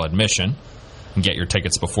general admission. And get your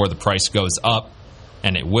tickets before the price goes up,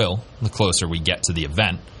 and it will the closer we get to the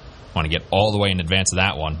event. Want to get all the way in advance of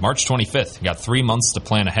that one. March 25th. You got 3 months to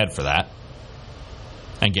plan ahead for that.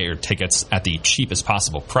 And get your tickets at the cheapest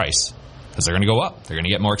possible price, because they're going to go up. They're going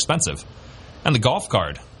to get more expensive. And the golf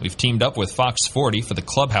card. We've teamed up with Fox 40 for the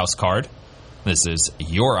Clubhouse card. This is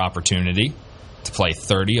your opportunity to play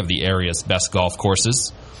 30 of the area's best golf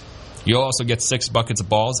courses. You'll also get 6 buckets of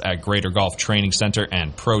balls at Greater Golf Training Center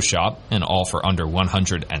and Pro Shop, and all for under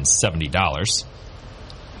 $170.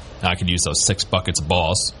 Now, I could use those 6 buckets of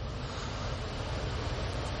balls.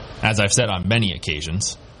 As I've said on many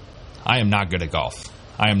occasions, I am not good at golf.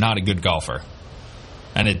 I am not a good golfer.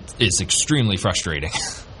 And it is extremely frustrating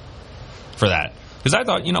for that. Because I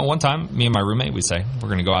thought, one time, me and my roommate, we'd say, we're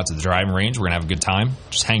going to go out to the driving range, we're going to have a good time,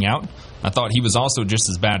 just hang out. I thought he was also just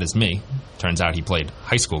as bad as me. Turns out he played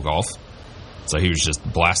high school golf. So he was just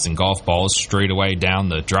blasting golf balls straight away down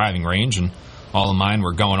the driving range, and all of mine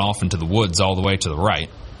were going off into the woods all the way to the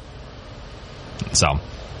right. So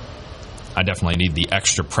I definitely need the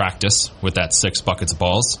extra practice with that 6 buckets of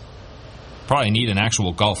balls. Probably need an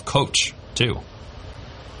actual golf coach, too.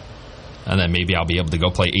 And then maybe I'll be able to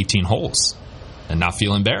go play 18 holes and not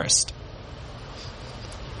feel embarrassed.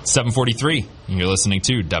 7:43, and you're listening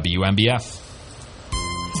to WMBF.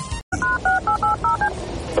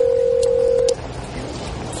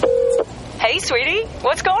 Hey, sweetie,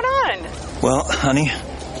 what's going on? Well, honey,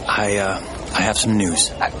 I have some news.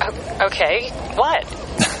 Okay, what?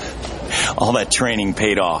 All that training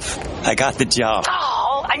paid off. I got the job.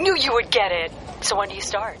 Oh, I knew you would get it. So when do you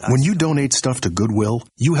start? When you donate stuff to Goodwill,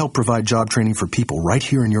 you help provide job training for people right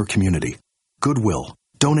here in your community. Goodwill.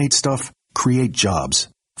 Donate stuff, create jobs.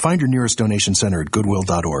 Find your nearest donation center at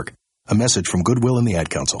goodwill.org. A message from Goodwill and the Ad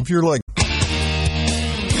Council. If you're like...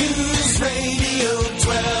 News Radio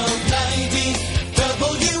 1290,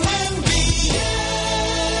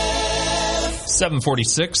 WMBF.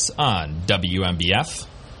 7:46 on WMBF.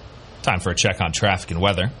 Time for a check on traffic and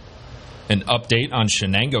weather. An update on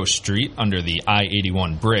Shenango Street under the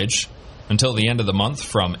I-81 bridge. Until the end of the month,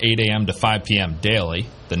 from 8 a.m. to 5 p.m. daily,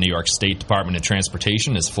 the New York State Department of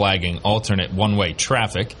Transportation is flagging alternate one-way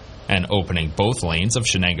traffic and opening both lanes of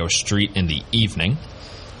Shenango Street in the evening.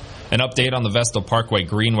 An update on the Vestal Parkway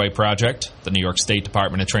Greenway project. The New York State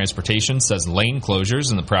Department of Transportation says lane closures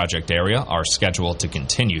in the project area are scheduled to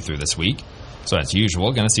continue through this week. So as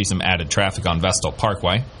usual, going to see some added traffic on Vestal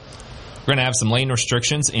Parkway. We're going to have some lane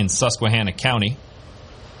restrictions in Susquehanna County.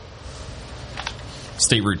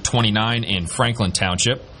 State Route 29 in Franklin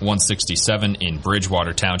Township, 167 in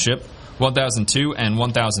Bridgewater Township, 1002 and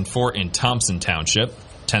 1004 in Thompson Township,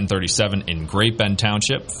 1037 in Great Bend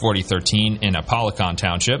Township, 4013 in Apollicon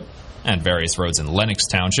Township, and various roads in Lenox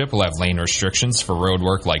Township will have lane restrictions for road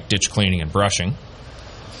work like ditch cleaning and brushing.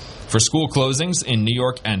 For school closings in New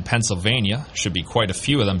York and Pennsylvania, should be quite a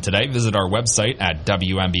few of them today. Visit our website at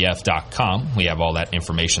WMBF.com. We have all that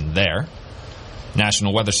information there.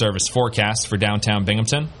 National Weather Service forecast for downtown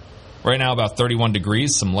Binghamton. Right now about 31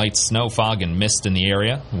 degrees, some light snow, fog, and mist in the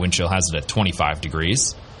area. Wind chill has it at 25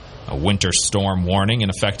 degrees. A winter storm warning in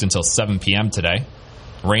effect until 7 p.m. today.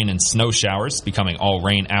 Rain and snow showers becoming all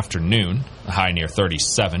rain afternoon. A high near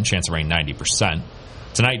 37, chance of rain 90%.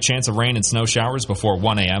 Tonight, chance of rain and snow showers before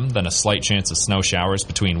 1 a.m., then a slight chance of snow showers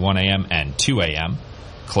between 1 a.m. and 2 a.m.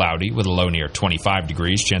 Cloudy with a low near 25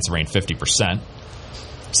 degrees, chance of rain 50%.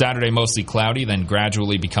 Saturday, mostly cloudy, then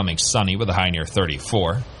gradually becoming sunny with a high near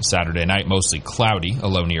 34. Saturday night, mostly cloudy, a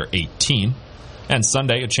low near 18. And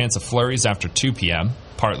Sunday, a chance of flurries after 2 p.m.,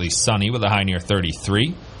 partly sunny with a high near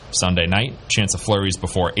 33. Sunday night, chance of flurries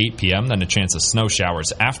before 8 p.m., then a chance of snow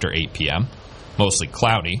showers after 8 p.m., mostly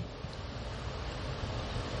cloudy.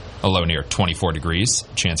 A low near 24 degrees,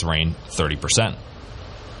 chance of rain 30%.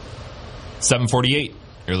 7:48,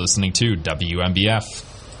 you're listening to WMBF.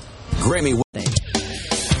 Grammy.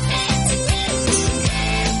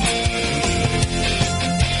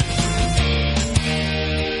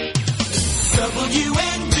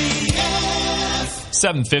 WMBF.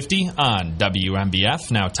 7:50 on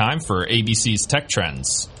WMBF. Now time for ABC's Tech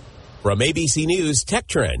Trends. From ABC News Tech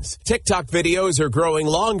Trends, TikTok videos are growing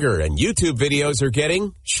longer and YouTube videos are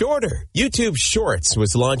getting shorter. YouTube Shorts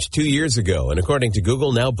was launched 2 years ago and according to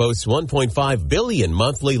Google now boasts 1.5 billion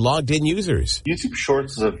monthly logged-in users. YouTube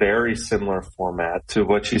Shorts is a very similar format to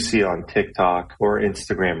what you see on TikTok or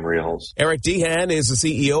Instagram Reels. Eric Dehan is the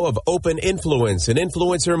CEO of Open Influence, an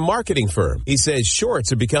influencer marketing firm. He says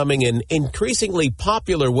Shorts are becoming an increasingly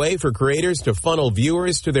popular way for creators to funnel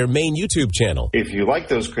viewers to their main YouTube channel. If you like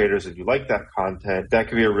those creators, if you like that content, that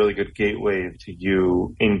could be a really good gateway to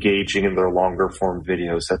you engaging in their longer form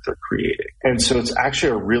videos that they're creating. And so it's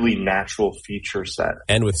actually a really natural feature set.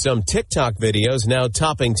 And with some TikTok videos now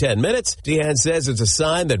topping 10 minutes, Dehan says it's a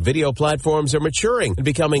sign that video platforms are maturing and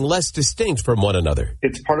becoming less distinct from one another.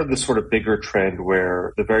 It's part of this sort of bigger trend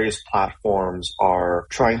where the various platforms are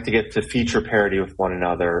trying to get to feature parity with one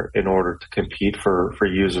another in order to compete for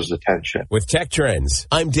users' attention. With Tech Trends,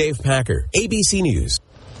 I'm Dave Packer, ABC News.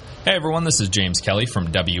 Hey everyone, this is James Kelly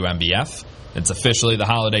from WMBF. It's officially the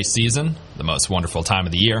holiday season, the most wonderful time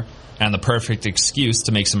of the year, and the perfect excuse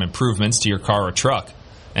to make some improvements to your car or truck.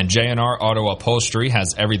 And J&R Auto Upholstery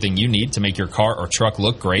has everything you need to make your car or truck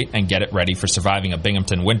look great and get it ready for surviving a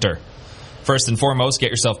Binghamton winter. First and foremost,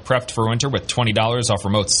 get yourself prepped for winter with $20 off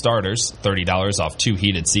remote starters, $30 off 2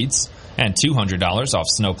 heated seats, and $200 off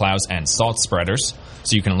snowplows and salt spreaders,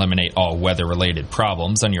 so you can eliminate all weather-related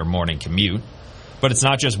problems on your morning commute. But it's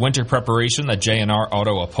not just winter preparation that J&R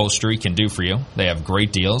Auto Upholstery can do for you. They have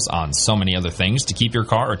great deals on so many other things to keep your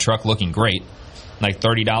car or truck looking great, like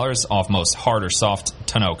 $30 off most hard or soft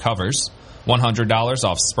tonneau covers, $100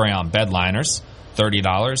 off spray-on bed liners,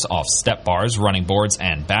 $30 off step bars, running boards,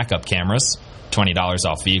 and backup cameras, $20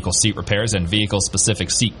 off vehicle seat repairs and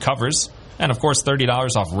vehicle-specific seat covers, and of course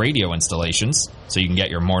 $30 off radio installations, so you can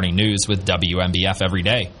get your morning news with WMBF every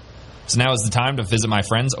day. So now is the time to visit my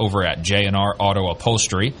friends over at J&R Auto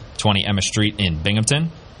Upholstery, 20 Emma Street in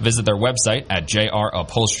Binghamton. Visit their website at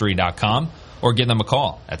jrupholstery.com or give them a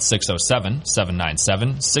call at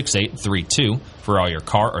 607-797-6832 for all your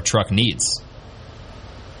car or truck needs.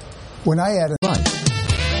 When I add a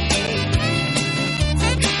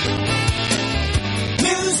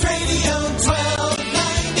News Radio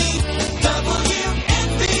 1290 WMBF.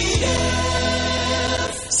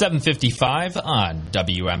 7:55 on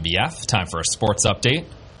WMBF. Time for a sports update.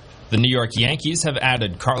 The New York Yankees have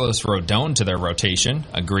added Carlos Rodon to their rotation,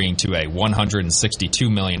 agreeing to a $162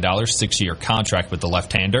 million 6-year contract with the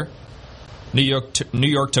left-hander. New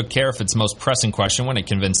York took care of its most pressing question when it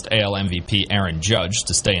convinced AL MVP Aaron Judge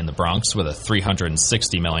to stay in the Bronx with a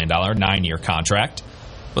 $360 million 9-year contract.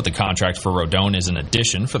 But the contract for Rodon is an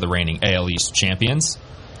addition for the reigning AL East champions.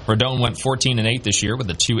 Rodon went 14-8 this year with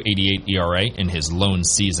a 2.88 ERA in his lone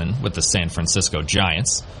season with the San Francisco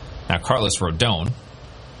Giants. Now, Carlos Rodon,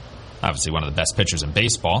 obviously one of the best pitchers in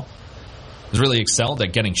baseball, has really excelled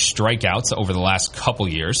at getting strikeouts over the last couple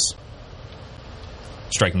years,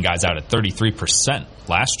 striking guys out at 33%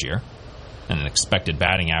 last year, and an expected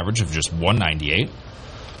batting average of just 198.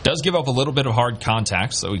 Does give up a little bit of hard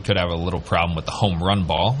contact, so he could have a little problem with the home run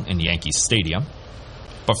ball in Yankee Stadium.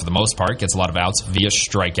 but for the most part gets a lot of outs via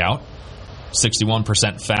strikeout. 61%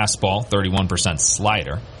 fastball, 31%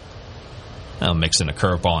 slider. I'll mix in a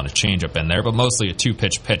curveball and a changeup in there, but mostly a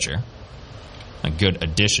two-pitch pitcher. A good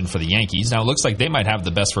addition for the Yankees. Now, it looks like they might have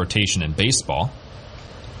the best rotation in baseball.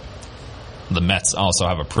 The Mets also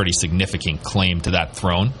have a pretty significant claim to that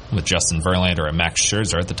throne, with Justin Verlander and Max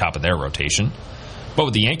Scherzer at the top of their rotation. But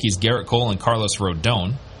with the Yankees, Garrett Cole and Carlos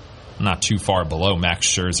Rodon, not too far below Max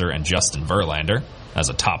Scherzer and Justin Verlander, as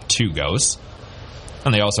a top two goes.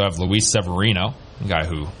 And they also have Luis Severino, a guy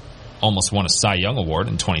who almost won a Cy Young Award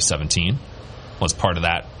in 2017, was part of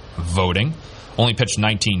that voting. Only pitched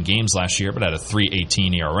 19 games last year, but had a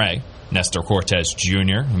 3.18 ERA. Nestor Cortez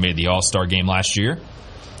Jr., who made the All-Star game last year.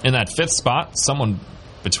 In that fifth spot, someone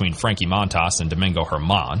between Frankie Montas and Domingo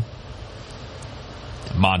Germán.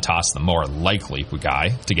 Montas, the more likely guy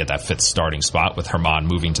to get that fifth starting spot, with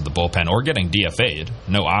Germán moving to the bullpen or getting DFA'd.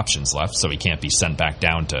 No options left, so he can't be sent back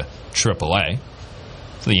down to AAA.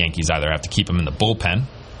 So the Yankees either have to keep him in the bullpen,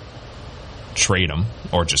 trade him,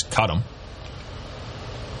 or just cut him.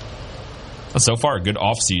 But so far, a good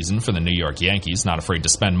offseason for the New York Yankees, not afraid to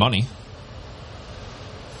spend money.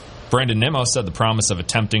 Brandon Nimmo said the promise of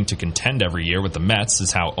attempting to contend every year with the Mets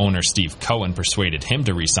is how owner Steve Cohen persuaded him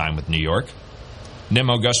to re-sign with New York.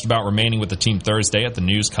 Nimmo gushed about remaining with the team Thursday at the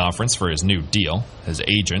news conference for his new deal. His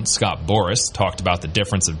agent, Scott Boras, talked about the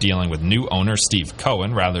difference of dealing with new owner Steve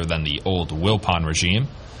Cohen rather than the old Wilpon regime,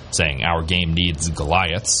 saying our game needs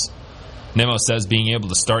Goliaths. Nimmo says being able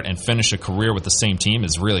to start and finish a career with the same team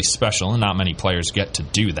is really special, and not many players get to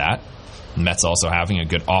do that. The Mets also having a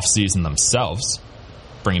good offseason themselves,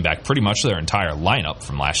 bringing back pretty much their entire lineup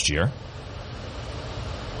from last year,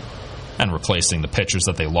 and replacing the pitchers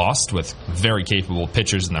that they lost with very capable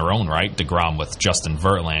pitchers in their own right. DeGrom with Justin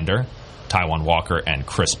Verlander, Taijuan Walker and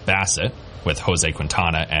Chris Bassett, with Jose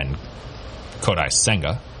Quintana and Kodai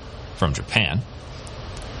Senga from Japan.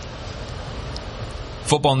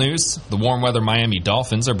 Football news, the warm weather Miami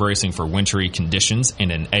Dolphins are bracing for wintry conditions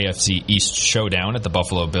in an AFC East showdown at the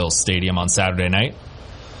Buffalo Bills Stadium on Saturday night.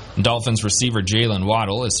 Dolphins receiver Jalen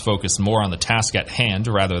Waddle is focused more on the task at hand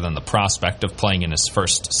rather than the prospect of playing in his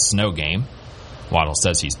first snow game. Waddle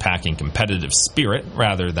says he's packing competitive spirit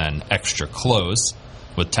rather than extra clothes,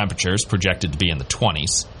 with temperatures projected to be in the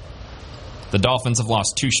 20s. The Dolphins have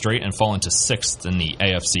lost 2 straight and fallen to 6th in the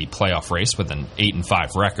AFC playoff race with an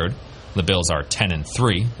 8-5 record. The Bills are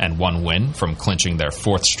 10-3 and 1 win from clinching their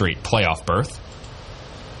 4th straight playoff berth.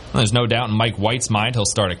 There's no doubt in Mike White's mind he'll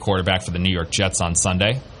start at quarterback for the New York Jets on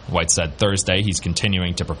Sunday. White said Thursday he's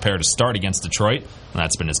continuing to prepare to start against Detroit, and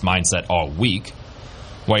that's been his mindset all week.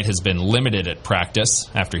 White has been limited at practice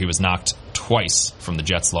after he was knocked twice from the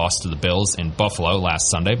Jets' loss to the Bills in Buffalo last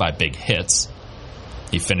Sunday by big hits.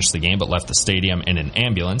 He finished the game but left the stadium in an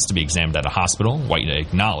ambulance to be examined at a hospital. White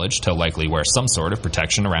acknowledged he'll likely wear some sort of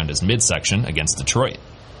protection around his midsection against Detroit.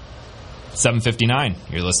 7:59,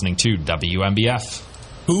 you're listening to WMBF.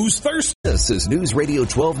 Who's thirsty? This is News Radio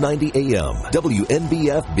 1290 AM,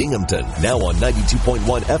 WNBF Binghamton. Now on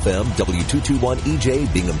 92.1 FM, W221 EJ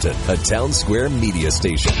Binghamton, a Town Square media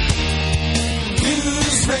station.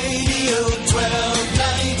 News Radio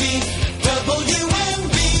 1290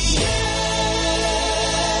 WMBF.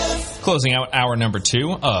 Closing out hour number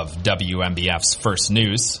 2 of WMBF's First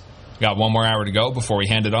News. Got one more hour to go before we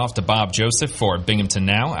hand it off to Bob Joseph for Binghamton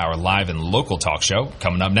Now, our live and local talk show.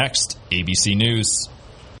 Coming up next, ABC News.